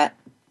listen to that.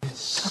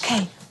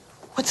 Okay,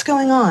 what's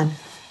going on?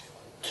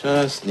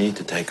 Just need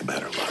to take a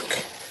better look.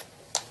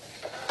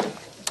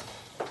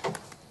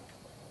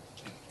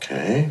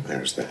 Okay,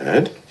 there's the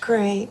head.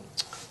 Great.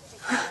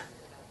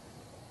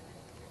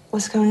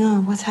 What's going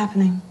on? What's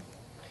happening?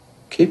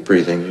 Keep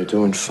breathing, you're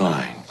doing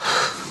fine.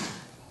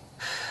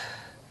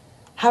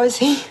 How is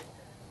he?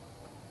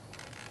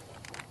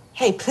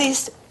 Hey,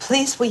 please,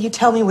 will you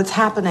tell me what's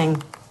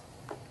happening?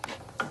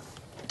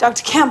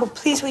 Dr. Campbell,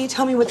 please, will you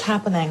tell me what's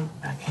happening?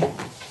 Maggie,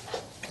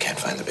 I can't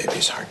find the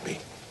baby's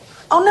heartbeat.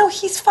 Oh, no,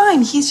 he's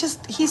fine.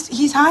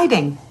 He's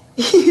hiding.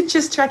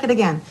 Just check it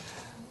again.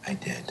 I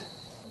did.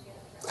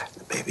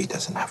 The baby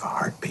doesn't have a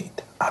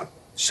heartbeat. I'm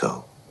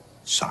so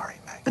sorry,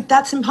 Maggie. But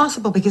that's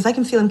impossible because I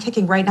can feel him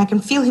kicking, right? And I can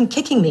feel him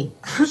kicking me.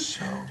 I'm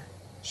so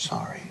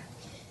sorry.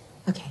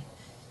 Okay.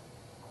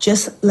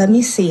 Just let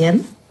me see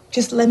him.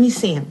 Just let me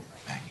see him.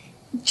 Maggie.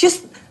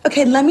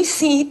 Okay, let me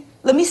see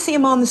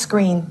him on the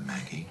screen.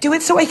 Maggie. Do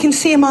it so I can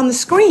see him on the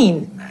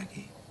screen.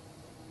 Maggie.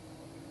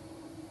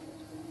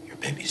 Your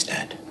baby's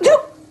dead.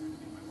 No!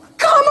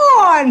 Come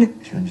on! Do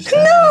you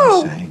understand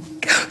what I'm saying?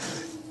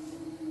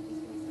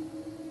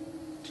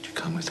 Did you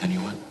come with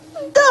anyone?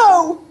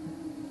 No!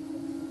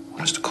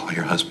 Want us to call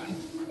your husband?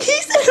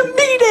 He's in a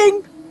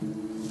meeting!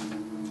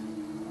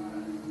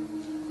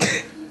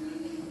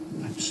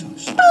 I'm so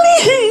sorry.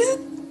 Please!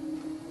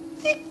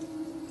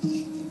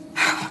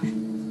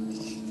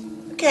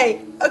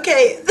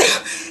 Okay.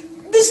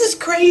 This is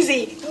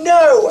crazy.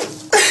 No.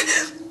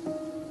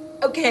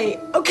 Okay,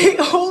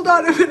 hold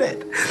on a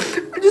minute.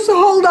 Just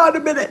hold on a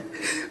minute.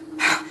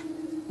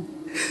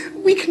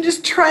 We can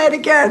just try it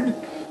again.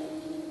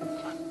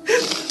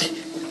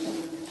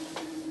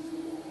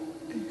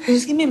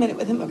 Just give me a minute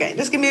with him, okay?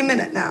 Just give me a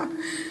minute now.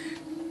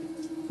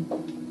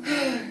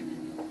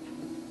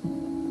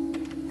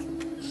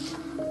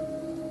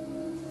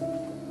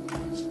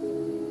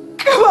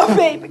 Come on,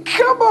 baby,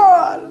 come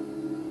on.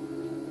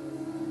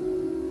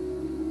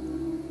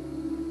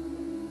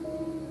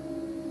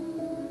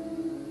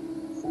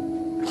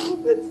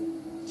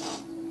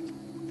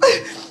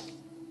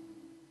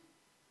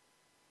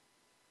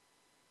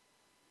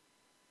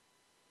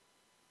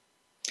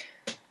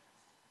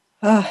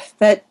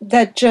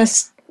 That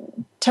just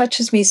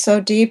touches me so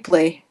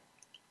deeply.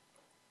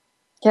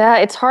 Yeah,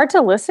 it's hard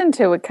to listen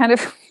to. It kind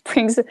of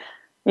brings,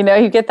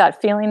 you get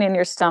that feeling in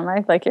your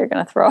stomach like you're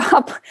going to throw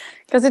up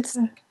because it's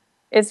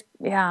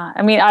yeah.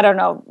 I mean, I don't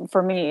know.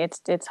 For me,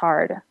 it's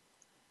hard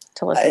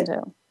to listen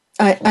to.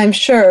 I'm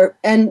sure,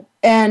 and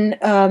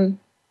I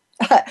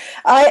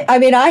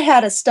mean, I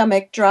had a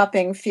stomach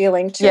dropping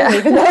feeling too,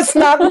 even though it's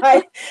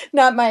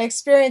not my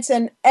experience,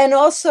 and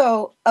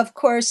also, of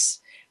course,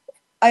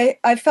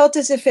 I felt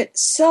as if it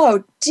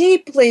so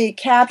deeply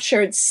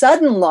captured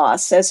sudden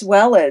loss as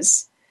well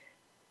as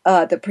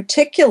the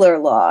particular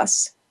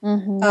loss,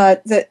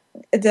 the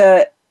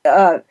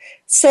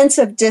sense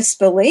of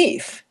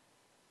disbelief,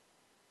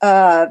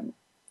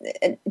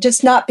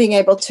 just not being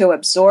able to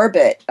absorb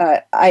it.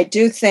 I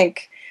do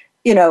think,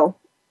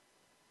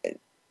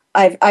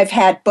 I've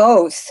had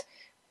both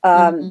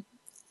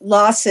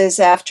losses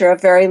after a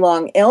very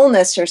long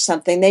illness or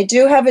something. They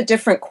do have a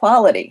different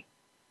quality.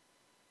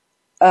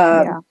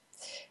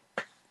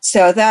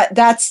 So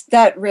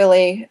that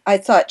really, I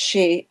thought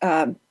she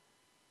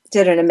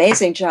did an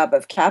amazing job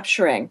of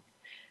capturing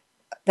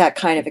that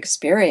kind of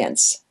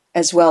experience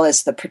as well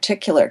as the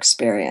particular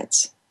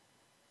experience.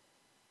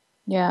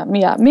 Yeah.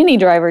 Minnie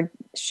Driver,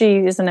 she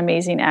is an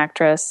amazing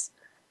actress,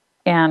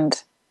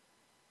 and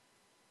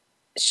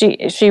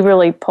she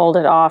really pulled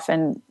it off,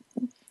 and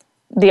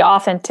the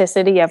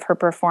authenticity of her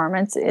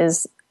performance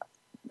is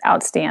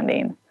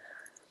outstanding.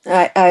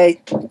 I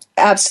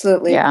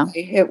absolutely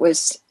agree. It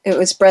was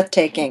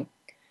breathtaking,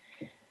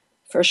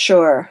 for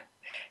sure.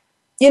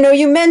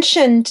 You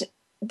mentioned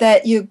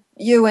that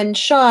you and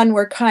Sean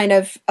were kind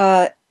of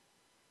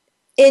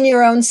in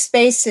your own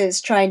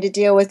spaces trying to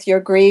deal with your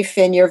grief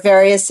in your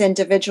various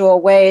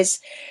individual ways.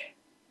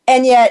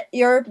 And yet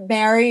you're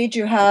married,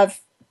 you have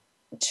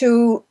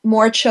 2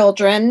 more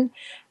children,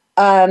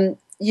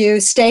 you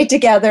stay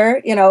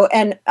together,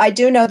 and I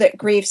do know that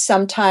grief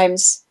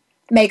sometimes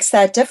makes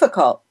that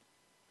difficult.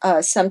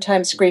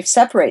 Sometimes grief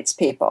separates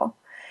people.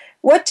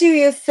 What do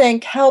you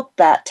think helped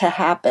that to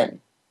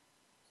happen?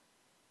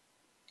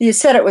 You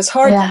said it was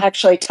hard to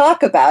actually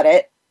talk about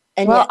it.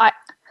 And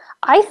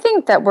I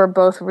think that we're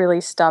both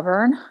really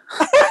stubborn.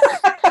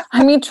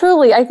 I mean,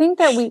 truly, I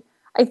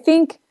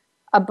think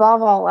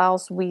above all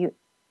else, we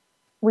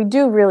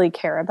do really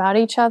care about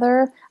each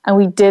other, and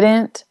we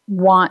didn't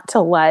want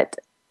to let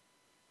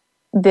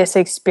this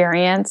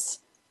experience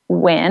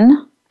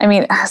win. I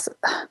mean,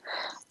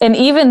 and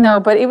even though,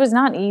 but it was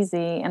not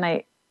easy. And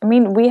I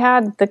mean, we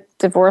had the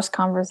divorce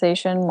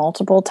conversation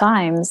multiple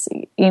times,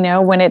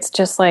 when it's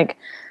just like,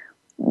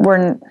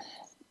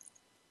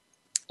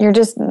 you're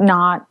just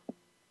not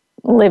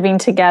living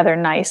together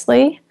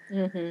nicely.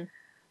 Mm-hmm.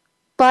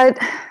 But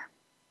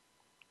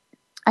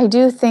I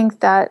do think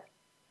that,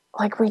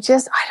 like, we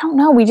just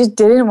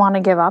didn't want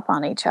to give up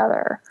on each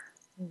other.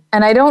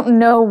 And I don't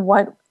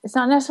know it's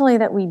not necessarily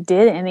that we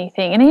did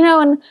anything. And,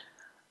 and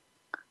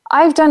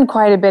I've done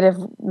quite a bit of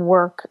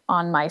work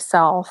on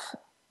myself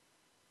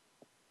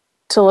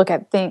to look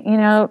at things,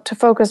 to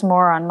focus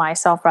more on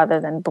myself rather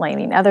than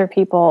blaming other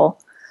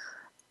people.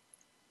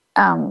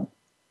 And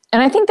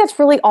I think that's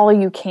really all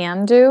you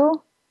can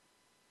do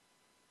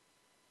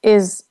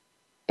is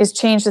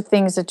change the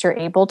things that you're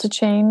able to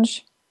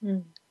change,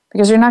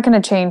 because you're not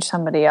going to change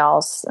somebody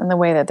else in the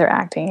way that they're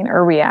acting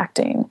or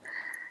reacting.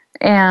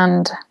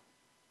 And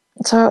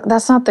so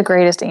that's not the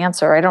greatest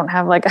answer. I don't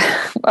have like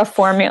a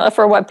formula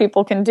for what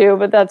people can do,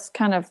 but that's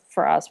kind of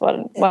for us what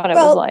it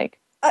was like.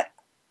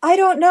 I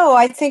don't know.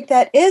 I think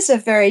that is a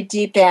very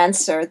deep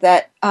answer,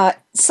 that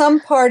some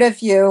part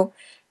of you,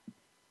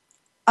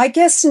 I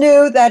guess,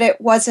 knew that it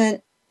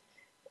wasn't,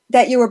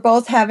 that you were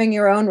both having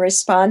your own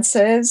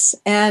responses,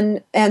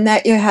 and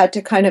that you had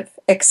to kind of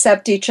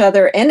accept each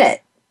other in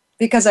it.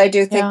 Because I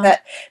do think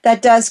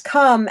that does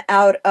come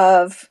out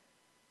of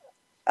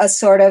a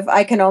sort of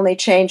I can only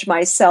change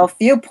myself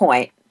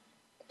viewpoint.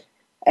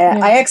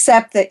 I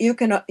accept that you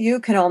can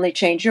only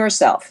change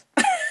yourself.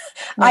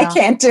 I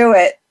can't do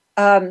it.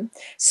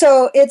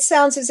 So it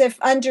sounds as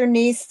if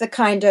underneath the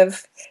kind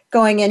of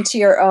going into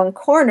your own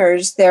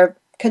corners, there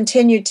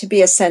continued to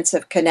be a sense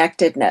of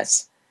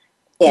connectedness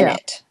in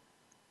it.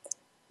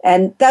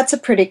 And that's a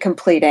pretty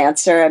complete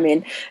answer. I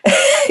mean,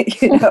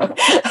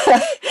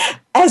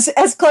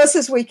 as close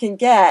as we can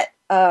get,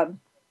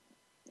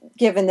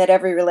 given that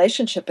every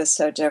relationship is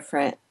so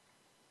different.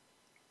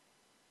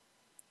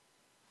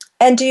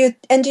 And do you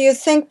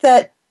think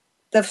that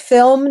the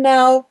film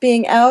now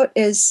being out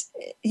is,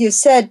 you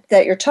said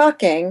that you're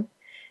talking,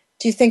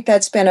 do you think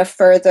that's been a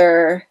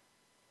further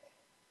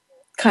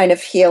kind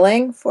of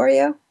healing for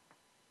you?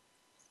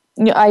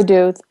 Yeah, I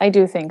do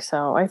think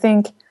so. I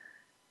think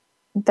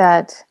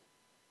that,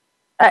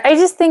 I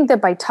just think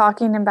that by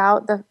talking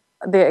about the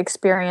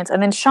experience,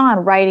 and then Sean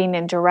writing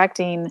and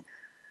directing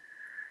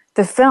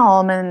the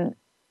film, and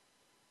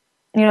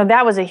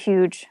that was a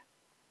huge,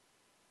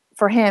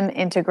 for him,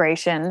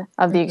 integration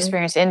of the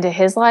experience into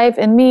his life,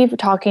 and me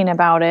talking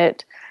about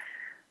it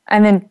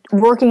and then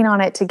working on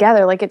it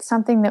together. Like, it's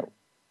something that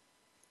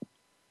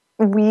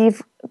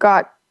we've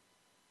got,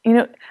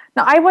 now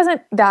I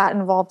wasn't that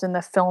involved in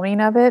the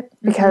filming of it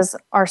because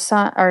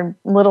our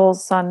little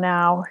son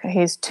now,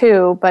 he's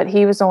 2, but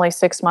he was only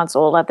 6 months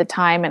old at the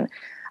time, and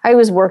I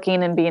was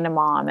working and being a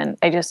mom, and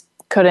I just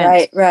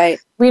couldn't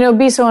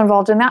be so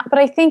involved in that. But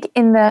I think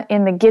in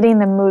the getting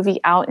the movie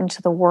out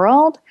into the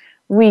world,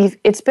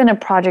 it's been a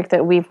project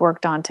that we've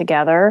worked on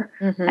together.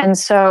 And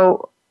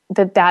so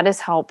that has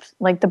helped,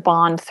 like, the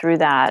bond through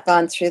that.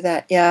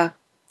 Yeah.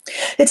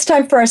 It's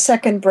time for our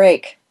second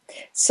break.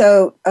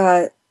 So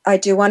I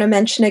do want to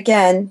mention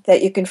again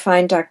that you can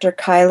find Dr.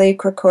 Kylie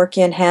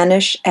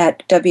Krikorian-Hanisch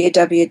at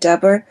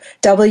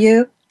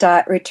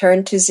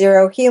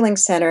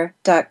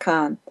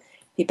www.returntozerohealingcenter.com.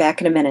 Be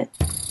back in a minute.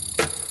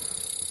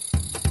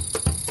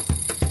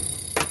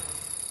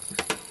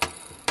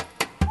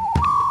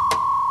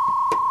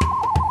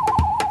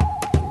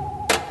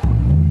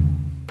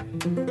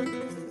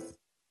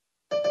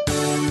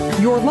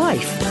 Your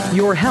life,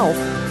 your health,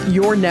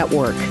 your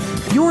network.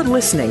 You're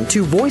listening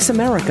to Voice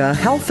America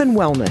Health and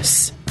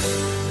Wellness.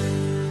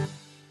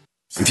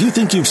 If you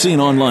think you've seen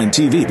online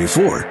TV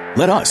before,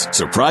 Let us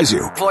surprise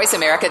you.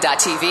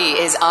 VoiceAmerica.tv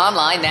is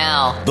online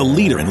now. The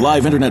leader in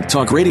live Internet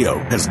talk radio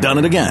has done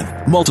it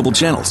again. Multiple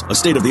channels, a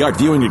state-of-the-art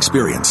viewing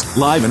experience,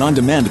 live and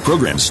on-demand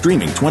programs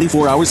streaming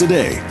 24 hours a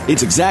day.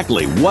 It's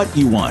exactly what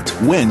you want,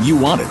 when you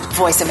want it.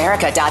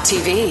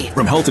 VoiceAmerica.tv.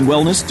 From health and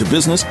wellness to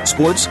business,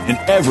 sports, and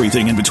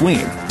everything in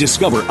between.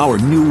 Discover our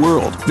new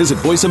world. Visit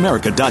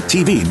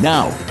VoiceAmerica.tv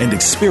now and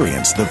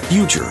experience the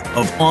future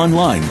of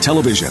online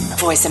television.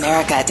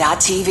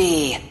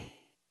 VoiceAmerica.tv.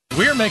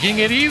 We're making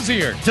it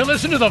easier to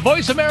listen to the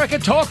Voice America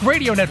Talk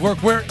Radio Network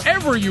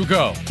wherever you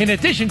go. In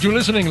addition to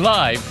listening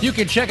live, you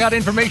can check out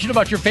information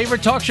about your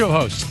favorite talk show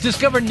hosts,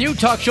 discover new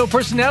talk show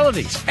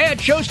personalities,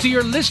 add shows to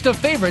your list of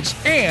favorites,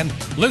 and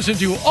listen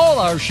to all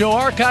our show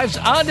archives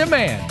on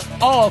demand.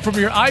 All from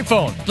your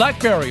iPhone,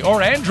 BlackBerry,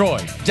 or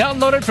Android.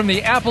 Download it from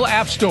the Apple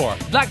App Store,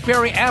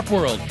 BlackBerry App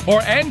World,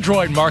 or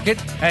Android Market,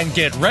 and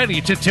get ready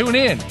to tune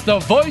in. The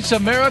Voice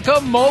America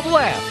mobile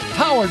app,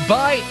 powered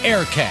by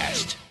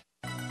Aircast.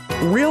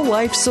 Real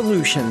life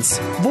solutions.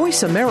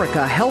 Voice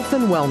America Health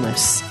and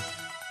Wellness.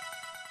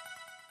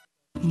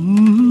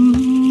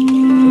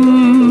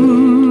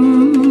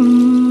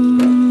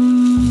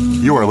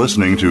 You are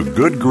listening to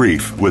Good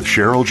Grief with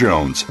Cheryl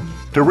Jones.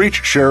 To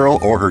reach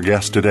Cheryl or her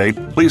guest today,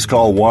 please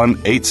call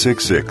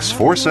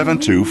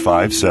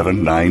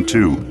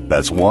 1-866-472-5792.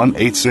 That's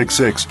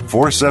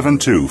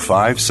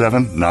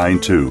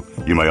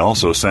 1-866-472-5792. You may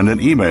also send an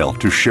email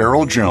to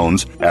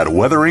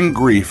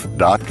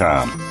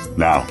CherylJones@weatheringgrief.com.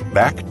 Now,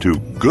 back to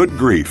Good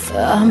Grief.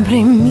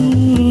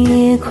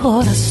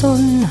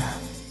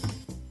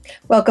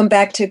 Welcome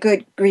back to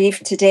Good Grief.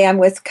 Today I'm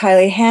with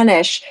Kylie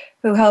Hanisch,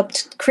 who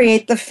helped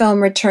create the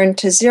film Return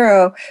to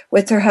Zero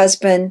with her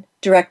husband,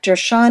 director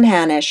Sean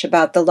Hanisch,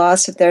 about the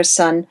loss of their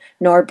son,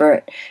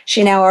 Norbert.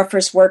 She now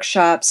offers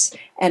workshops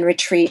and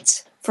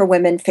retreats for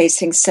women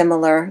facing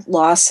similar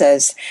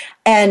losses.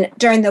 And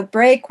during the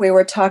break, we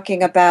were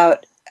talking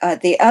about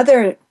the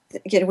other,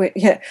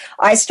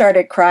 I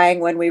started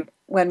crying when we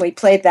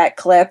played that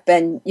clip,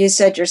 and you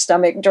said your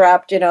stomach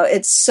dropped.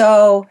 It's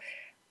so,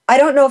 I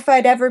don't know if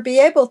I'd ever be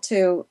able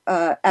to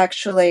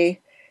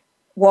actually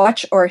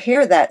watch or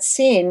hear that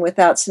scene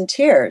without some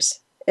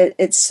tears.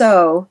 It's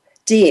so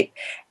deep.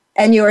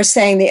 And you were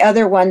saying the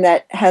other one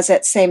that has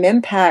that same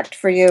impact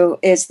for you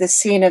is the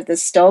scene of the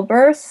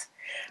stillbirth,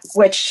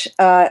 which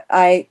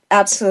I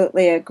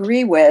absolutely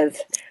agree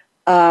with.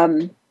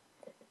 And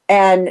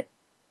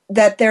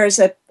that there's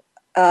a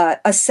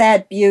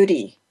sad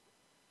beauty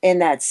in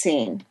that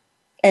scene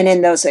and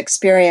in those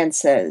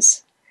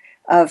experiences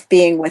of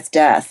being with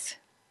death.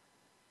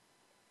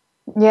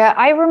 Yeah,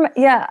 I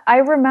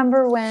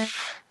remember when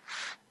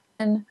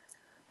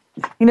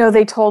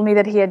they told me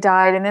that he had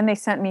died, and then they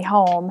sent me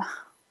home,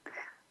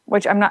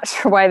 which I'm not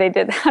sure why they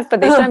did that,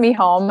 but they sent me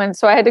home, and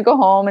so I had to go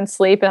home and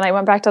sleep, and I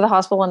went back to the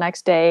hospital the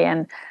next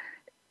day,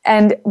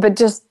 but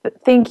just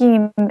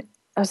thinking,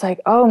 I was like,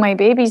 oh, my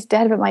baby's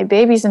dead, but my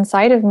baby's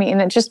inside of me,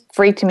 and it just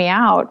freaked me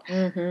out.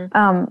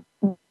 Mm-hmm.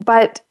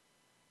 But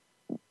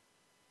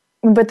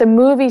the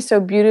movie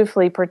so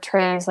beautifully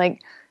portrays,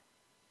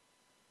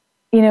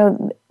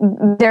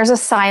 there's a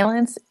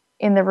silence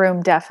in the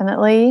room,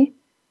 definitely.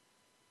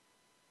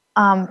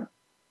 But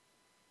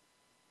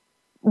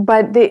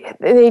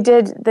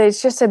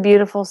it's just a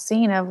beautiful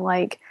scene of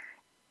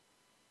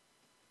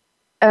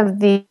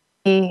the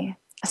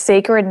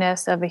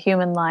sacredness of a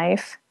human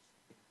life.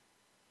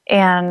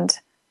 And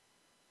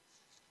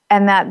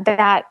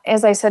that,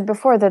 as I said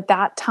before,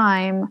 that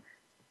time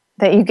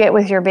that you get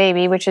with your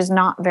baby, which is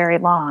not very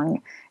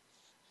long,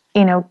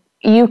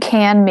 you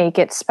can make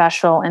it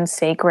special and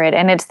sacred.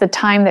 And it's the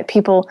time that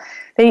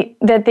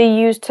they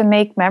use to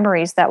make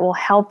memories that will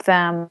help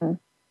them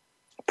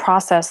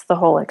process the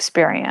whole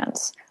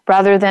experience.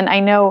 Rather than,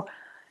 I know,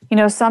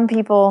 some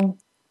people,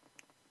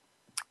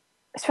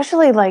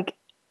 especially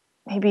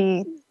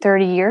maybe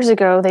 30 years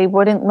ago, they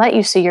wouldn't let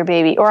you see your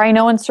baby. Or I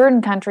know in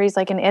certain countries,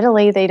 like in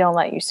Italy, they don't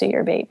let you see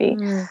your baby.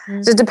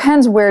 Mm-hmm. So it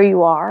depends where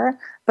you are.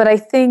 But I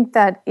think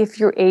that if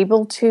you're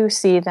able to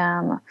see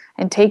them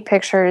and take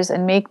pictures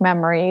and make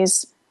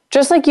memories,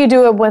 just like you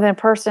do it with a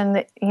person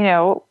that,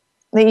 that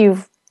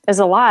is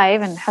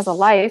alive and has a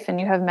life,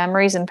 and you have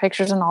memories and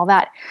pictures and all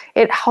that,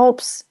 it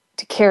helps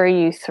to carry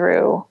you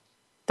through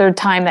the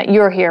time that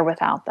you're here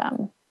without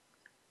them.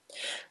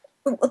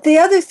 The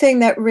other thing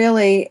that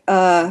really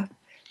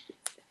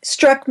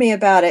struck me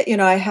about it,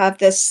 I have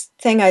this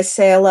thing I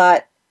say a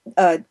lot,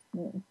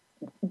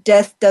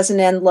 death doesn't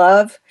end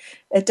love,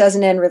 it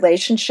doesn't end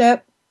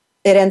relationship,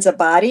 it ends a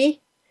body.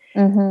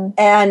 Mm-hmm.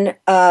 And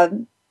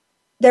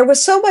there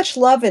was so much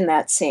love in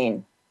that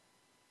scene,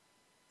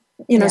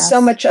 yes. So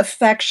much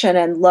affection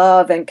and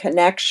love and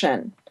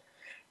connection,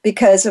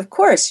 because of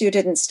course you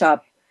didn't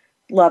stop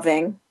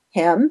loving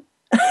him.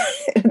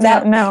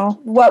 No.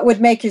 What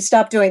would make you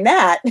stop doing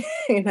that?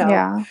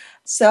 Yeah.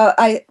 So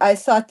I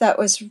thought that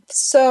was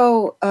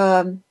so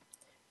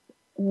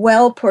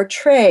well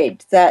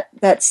portrayed,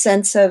 that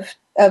sense of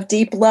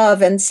deep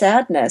love and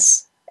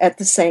sadness at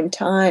the same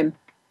time.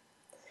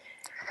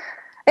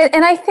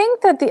 And I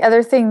think that the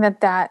other thing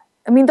that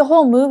I mean, the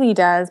whole movie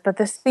does, but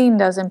this scene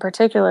does in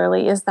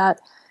particularly, is that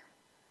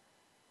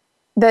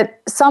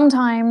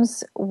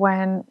sometimes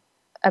when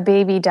a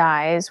baby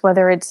dies,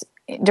 whether it's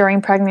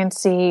during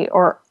pregnancy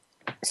or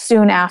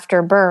soon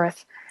after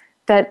birth,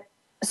 that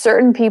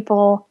certain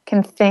people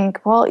can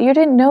think, well, you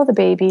didn't know the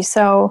baby,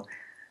 so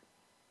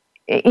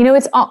they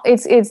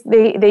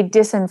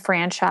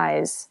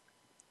disenfranchise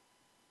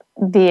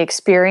the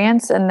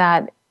experience, and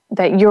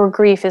that your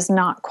grief is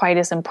not quite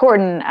as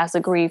important as the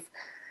grief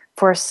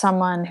for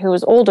someone who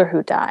was older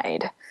who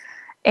died.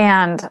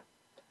 And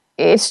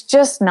it's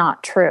just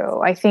not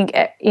true. I think,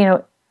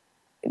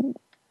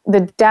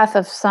 the death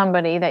of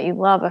somebody that you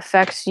love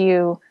affects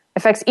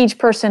each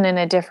person in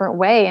a different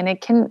way. And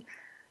it can,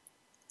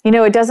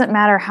 it doesn't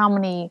matter how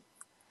many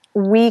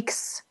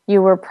weeks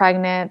you were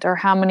pregnant or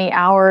how many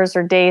hours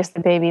or days the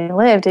baby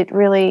lived. It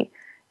really,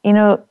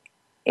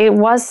 it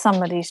was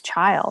somebody's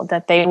child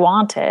that they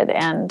wanted.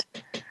 And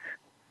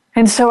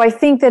so I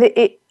think that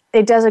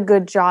it does a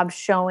good job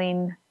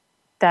showing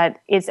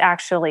that it's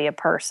actually a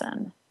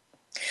person.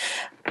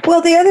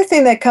 Well, the other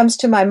thing that comes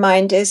to my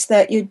mind is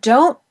that you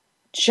don't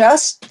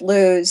just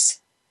lose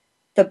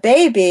the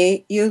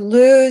baby, you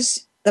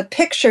lose the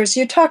pictures.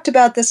 You talked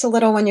about this a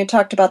little when you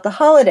talked about the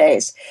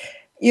holidays.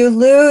 You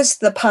lose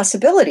the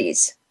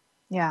possibilities.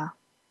 Yeah.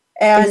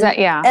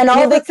 And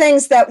all the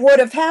things that would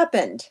have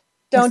happened,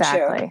 don't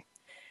you?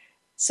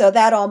 So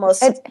that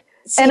almost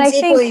seems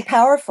equally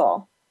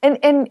powerful. And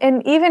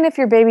even if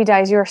your baby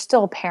dies, you're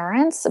still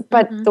parents,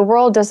 but the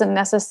world doesn't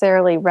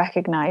necessarily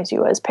recognize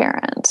you as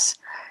parents.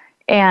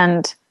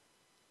 And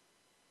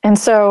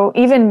so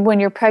even when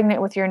you're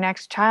pregnant with your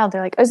next child,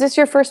 they're like, is this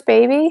your first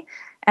baby?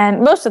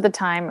 And most of the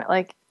time,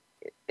 like,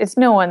 it's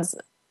no one's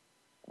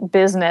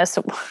business,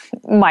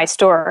 my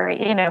story,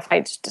 if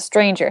it's just a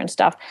stranger and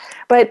stuff.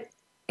 But,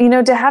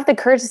 to have the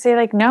courage to say,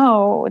 like,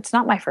 no, it's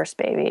not my first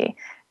baby.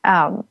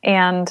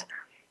 And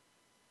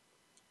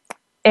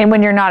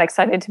when you're not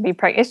excited to be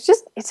pregnant,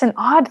 it's an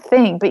odd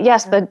thing. But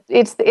yes,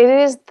 it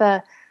is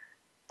the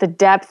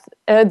depth,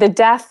 the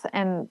death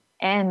and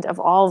end of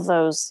all of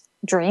those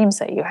dreams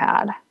that you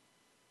had.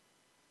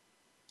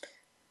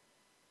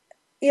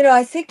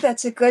 I think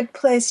that's a good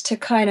place to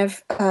kind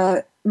of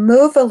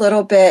move a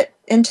little bit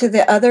into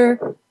the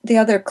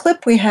other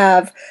clip we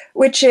have,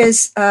 which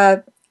is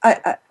the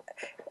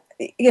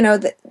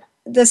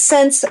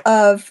sense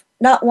of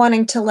not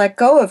wanting to let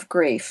go of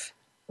grief.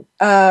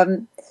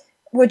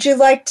 Would you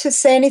like to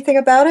say anything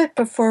about it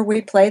before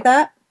we play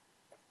that?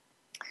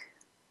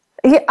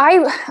 Yeah,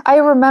 I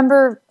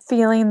remember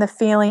feeling the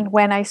feeling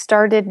when I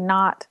started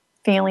not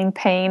feeling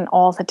pain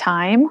all the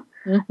time,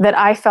 that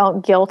I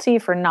felt guilty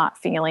for not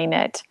feeling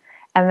it,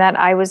 and that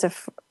I was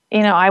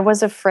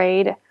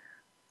afraid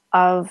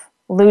of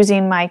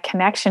losing my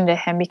connection to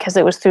him because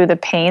it was through the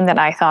pain that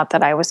I thought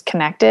that I was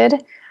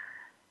connected.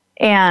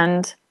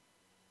 And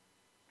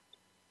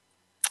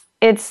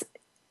it's,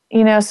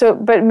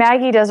 but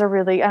Maggie does I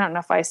don't know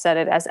if I said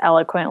it as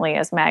eloquently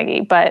as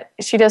Maggie, but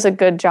she does a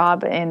good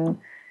job in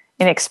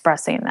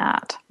expressing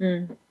that.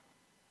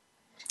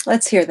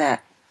 Let's hear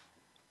that.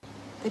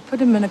 They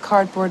put him in a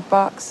cardboard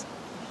box.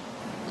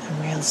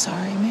 I'm real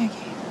sorry,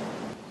 Maggie.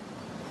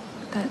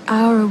 That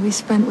hour we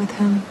spent with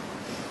him,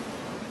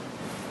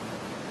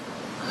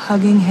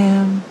 hugging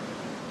him,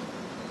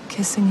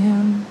 kissing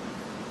him.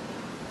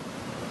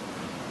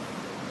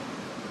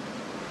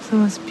 It's the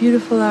most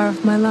beautiful hour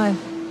of my life.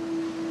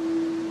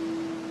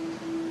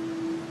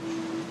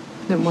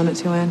 Didn't want it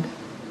to end.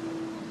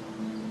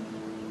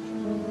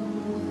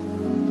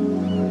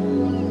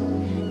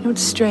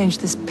 It's strange,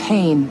 this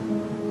pain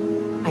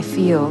I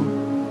feel.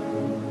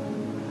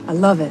 I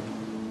love it.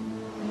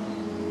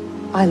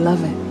 I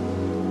love it.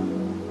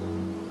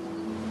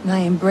 And I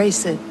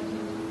embrace it.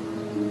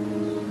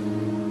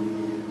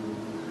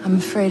 I'm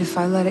afraid if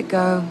I let it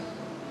go,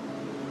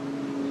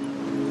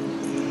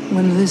 I'm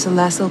going to lose the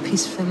last little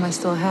piece of him I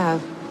still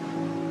have.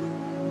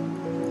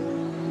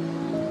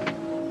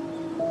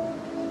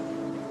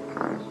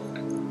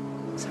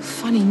 So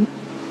funny,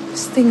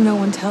 this thing no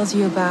one tells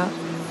you about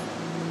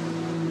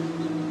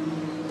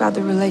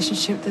the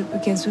relationship that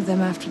begins with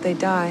them after they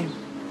die.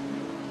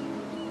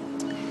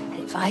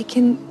 And if I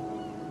can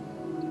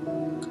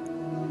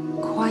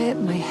quiet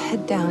my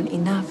head down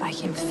enough, I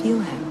can feel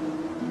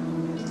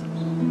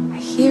him. I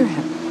hear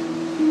him.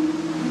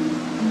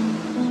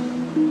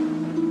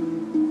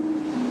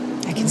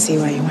 I can see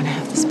why you want to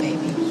have this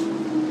baby.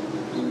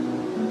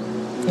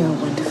 You're a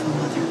wonderful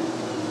mother.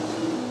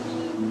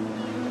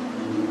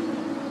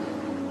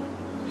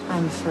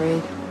 I'm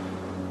afraid.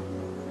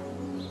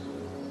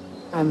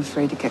 I'm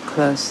afraid to get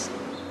close.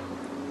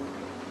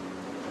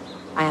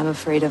 I am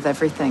afraid of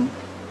everything.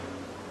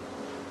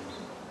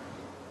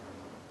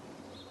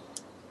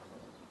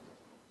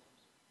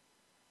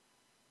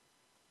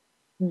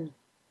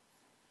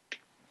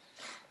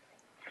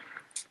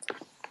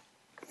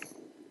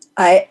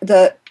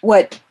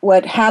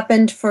 What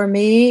happened for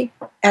me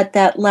at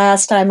that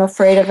last I'm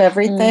afraid of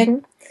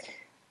everything,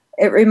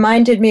 it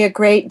reminded me a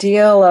great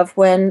deal of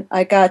when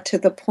I got to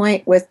the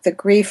point with the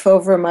grief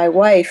over my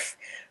wife,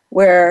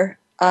 where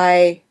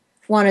I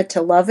wanted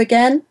to love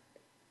again.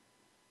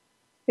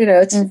 You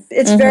know,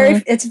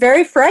 it's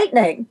very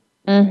frightening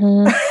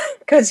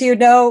because you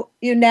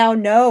now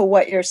know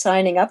what you're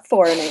signing up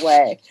for in a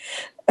way.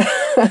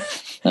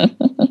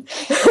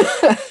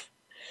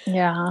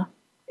 Yeah,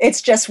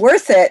 it's just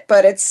worth it,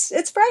 but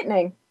it's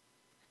frightening.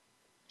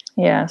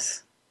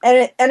 Yes,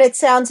 and it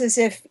sounds as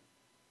if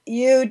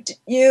you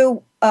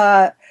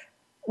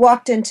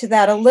walked into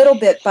that a little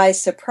bit by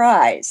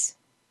surprise.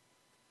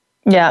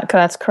 Yeah,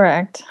 that's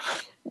correct.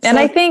 And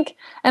I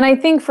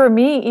think for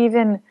me,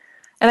 even,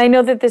 and I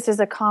know that this is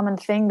a common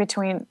thing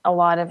between a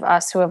lot of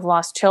us who have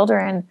lost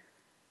children,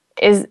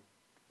 is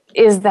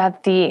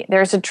that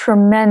there's a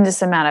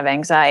tremendous amount of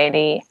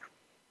anxiety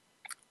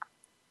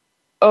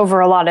over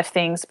a lot of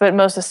things, but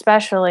most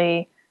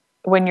especially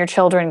when your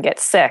children get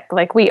sick.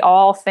 Like, we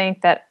all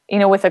think that,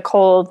 with a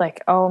cold,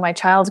 like, oh, my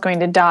child's going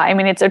to die. I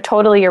mean, it's a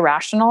totally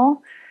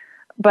irrational,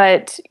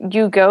 but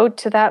you go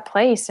to that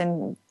place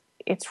and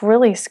it's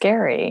really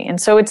scary.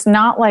 And so it's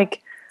not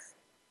like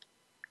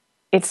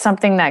it's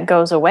something that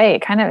goes away.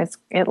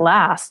 It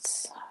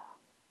lasts.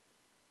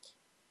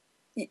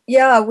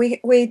 Yeah,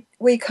 we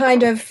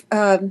kind of,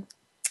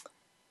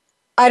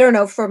 I don't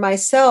know, for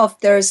myself,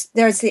 there's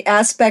the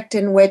aspect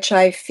in which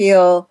I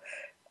feel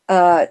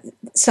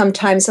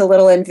sometimes a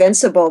little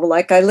invincible,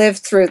 like I lived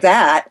through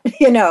that,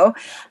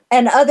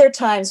 and other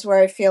times where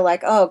I feel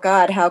like, oh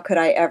God, how could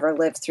I ever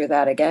live through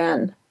that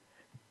again?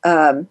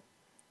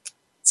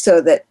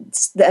 So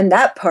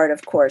that part,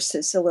 of course,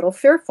 is a little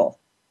fearful,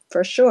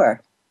 for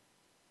sure.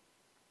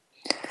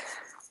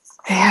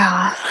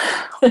 Yeah.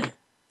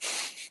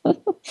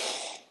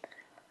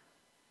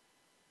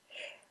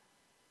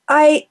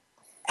 I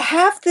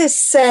have this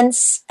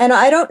sense, and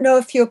I don't know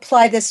if you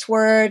apply this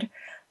word,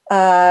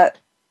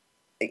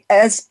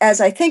 as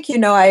I think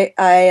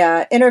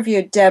I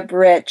interviewed Deb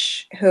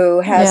Rich, who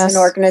has an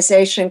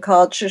organization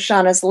called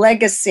Shoshana's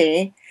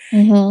Legacy.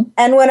 Mm-hmm.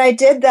 And when I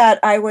did that,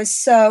 I was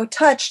so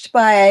touched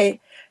by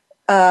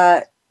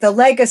the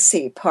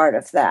legacy part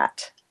of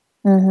that.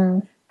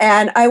 Mm-hmm.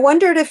 And I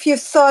wondered if you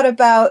thought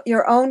about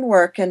your own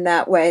work in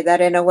that way, that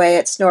in a way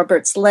it's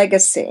Norbert's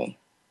legacy.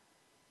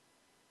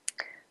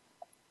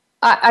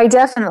 I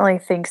definitely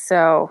think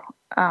so.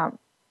 I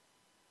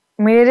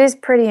mean, it is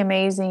pretty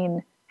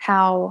amazing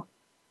how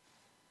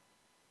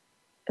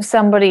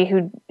somebody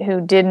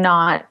who did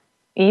not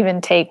even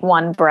take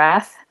one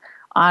breath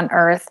on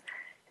Earth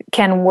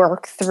can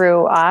work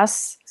through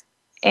us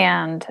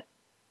and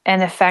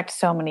affect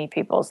so many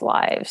people's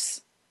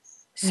lives.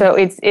 So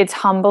it's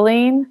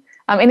humbling.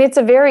 And it's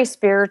a very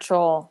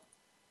spiritual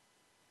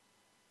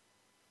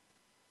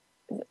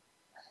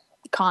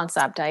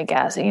concept, I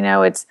guess.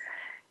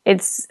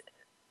 It's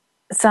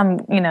some,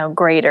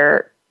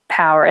 greater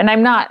power. And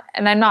I'm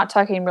not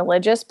talking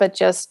religious, but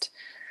just,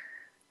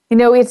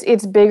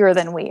 it's bigger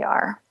than we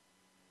are.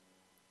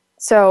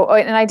 So,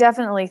 and I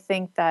definitely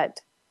think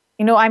that,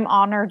 I'm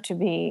honored to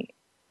be,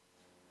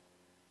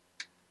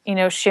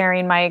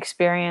 sharing my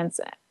experience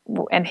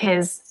and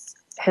his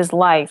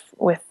life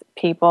with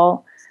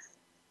people.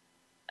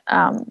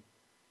 And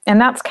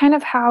that's kind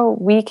of how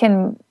we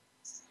can,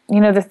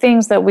 the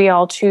things that we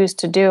all choose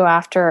to do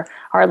after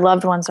our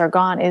loved ones are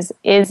gone is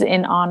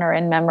in honor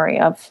and memory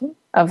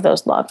of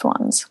those loved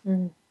ones.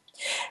 Mm.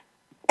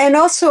 And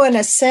also, in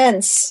a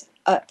sense,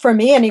 for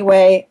me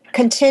anyway,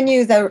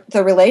 continue the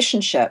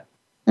relationship.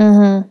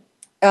 Mm-hmm.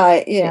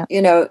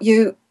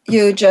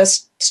 You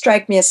just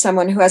strike me as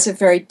someone who has a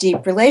very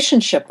deep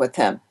relationship with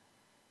him.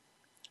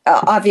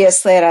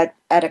 Obviously at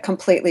a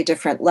completely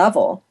different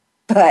level,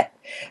 but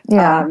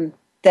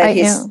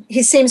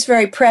he seems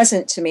very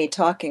present to me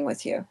talking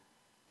with you.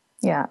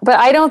 Yeah, but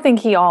I don't think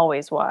he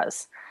always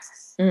was.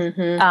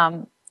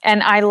 Mm-hmm.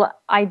 And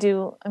I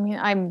do. I mean,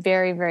 I'm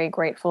very, very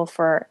grateful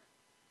for,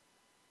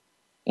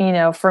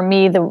 for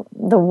me, the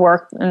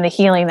work and the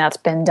healing that's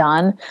been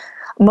done,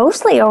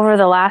 mostly over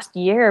the last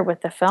year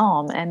with the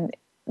film, and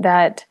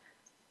that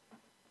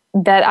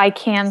I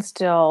can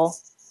still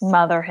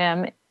mother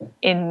him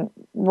in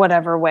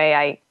whatever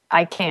way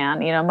I can,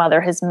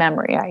 mother his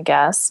memory, I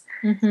guess.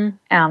 Mm-hmm.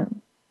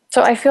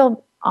 So I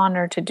feel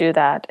honored to do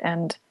that,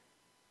 and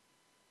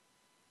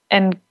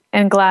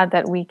glad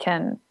that we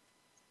can,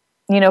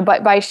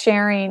 by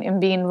sharing and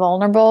being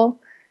vulnerable,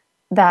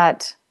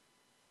 that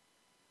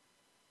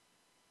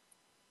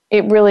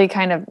it really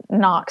kind of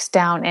knocks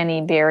down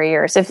any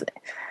barriers. If,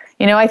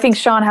 I think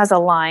Sean has a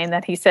line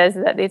that he says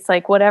that it's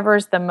like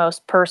whatever's the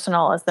most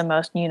personal is the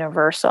most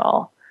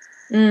universal.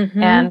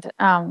 Mm-hmm.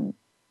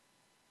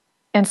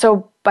 And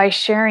so by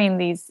sharing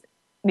these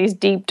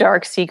deep,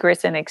 dark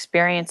secrets and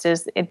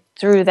experiences, it's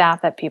through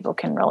that people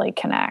can really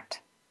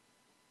connect.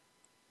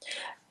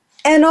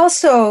 And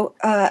also,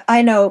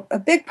 I know a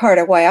big part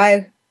of why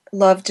I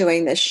love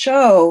doing this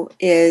show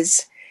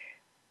is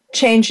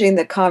changing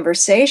the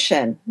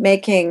conversation,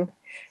 making,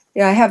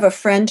 I have a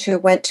friend who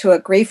went to a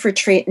grief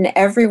retreat and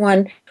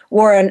everyone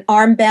wore an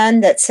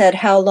armband that said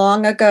how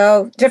long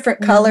ago,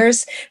 different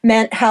colors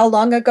meant how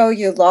long ago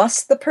you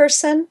lost the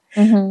person.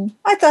 Mm-hmm.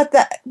 I thought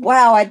that,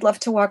 wow, I'd love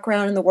to walk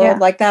around in the world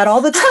like that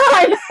all the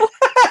time.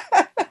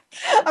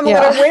 I'm a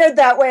little weird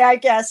that way, I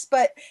guess,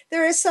 but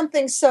there is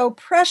something so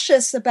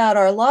precious about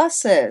our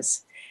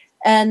losses,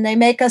 and they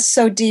make us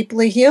so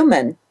deeply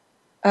human.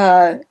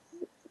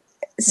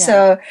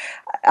 So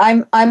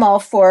I'm all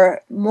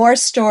for more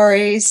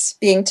stories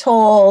being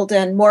told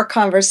and more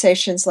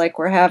conversations like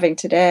we're having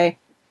today.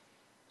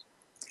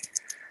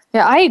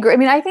 Yeah, I agree. I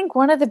mean, I think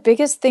one of the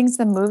biggest things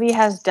the movie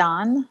has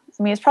done,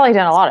 I mean, it's probably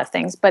done a lot of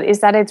things, but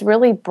is that it's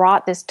really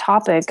brought this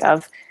topic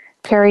of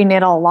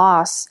perinatal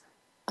loss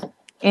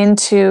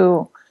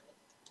into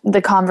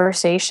the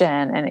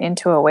conversation and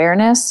into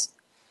awareness.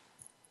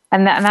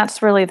 And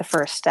that's really the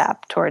first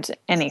step towards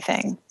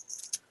anything.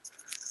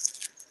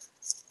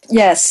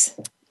 Yes.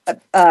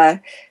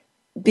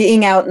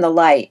 Being out in the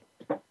light.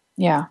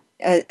 Yeah.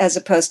 As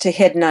opposed to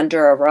hidden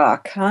under a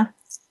rock, huh?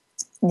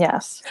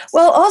 Yes.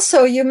 Well,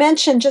 also, you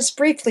mentioned just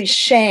briefly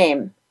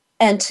shame.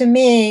 And to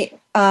me,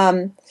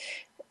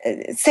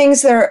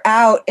 things that are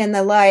out in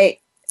the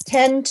light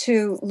tend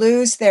to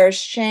lose their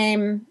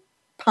shame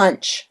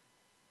punch.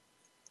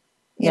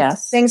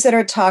 Yes. Things that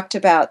are talked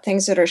about,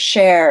 things that are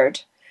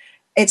shared.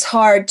 It's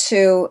hard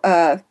to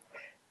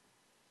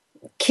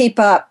keep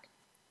up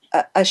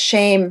a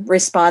shame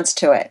response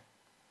to it.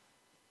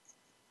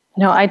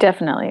 No, I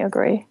definitely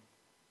agree.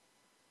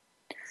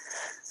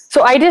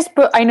 So I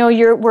know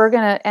we're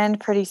going to end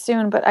pretty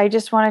soon, but I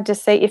just wanted to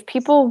say, if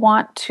people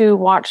want to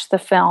watch the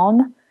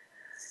film,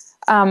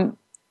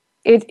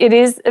 it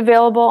is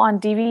available on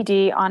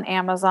DVD on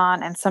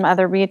Amazon and some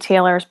other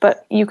retailers,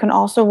 but you can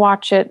also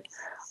watch it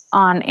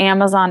on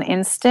Amazon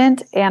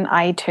Instant and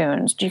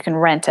iTunes. You can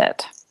rent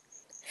it.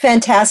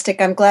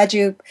 Fantastic. I'm glad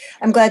you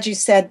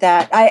said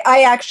that.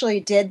 I actually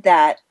did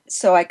that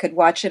so I could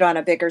watch it on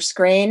a bigger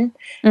screen,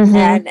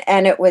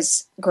 and it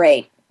was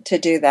great to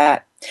do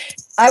that.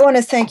 I want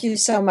to thank you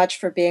so much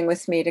for being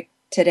with me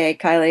today,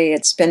 Kylie.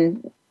 It's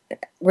been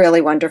really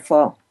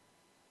wonderful.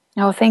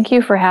 Oh, thank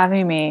you for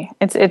having me.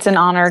 It's an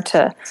honor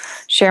to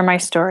share my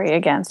story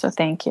again, so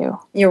thank you.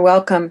 You're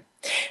welcome.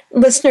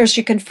 Listeners,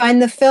 you can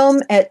find the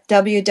film at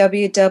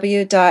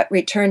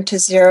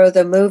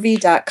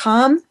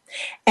www.returntozerothemovie.com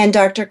and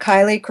Dr.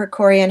 Kylie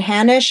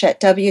Krikorian-Hanish at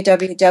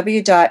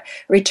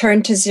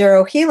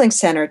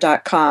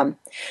www.returntozerohealingcenter.com.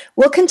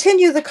 We'll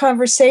continue the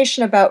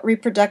conversation about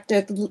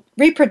reproductive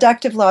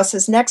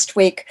losses next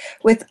week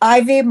with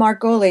Ivy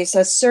Margulies,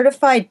 a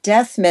certified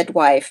death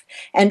midwife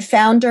and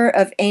founder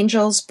of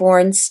Angels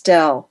Born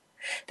Still.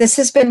 This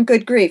has been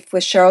Good Grief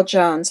with Cheryl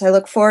Jones. I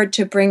look forward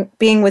to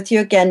being with you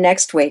again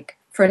next week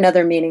for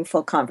another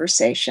meaningful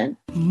conversation.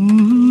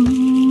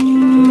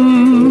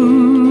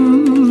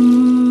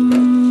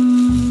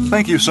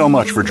 Thank you so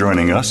much for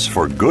joining us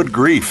for Good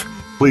Grief.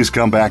 Please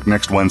come back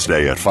next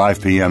Wednesday at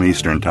 5 p.m.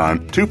 Eastern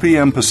Time, 2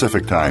 p.m.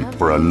 Pacific Time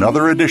for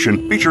another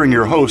edition featuring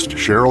your host,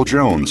 Cheryl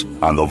Jones,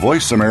 on the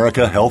Voice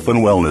America Health and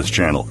Wellness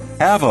Channel.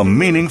 Have a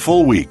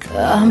meaningful week.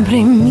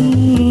 Abre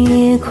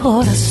mi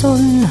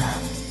corazón.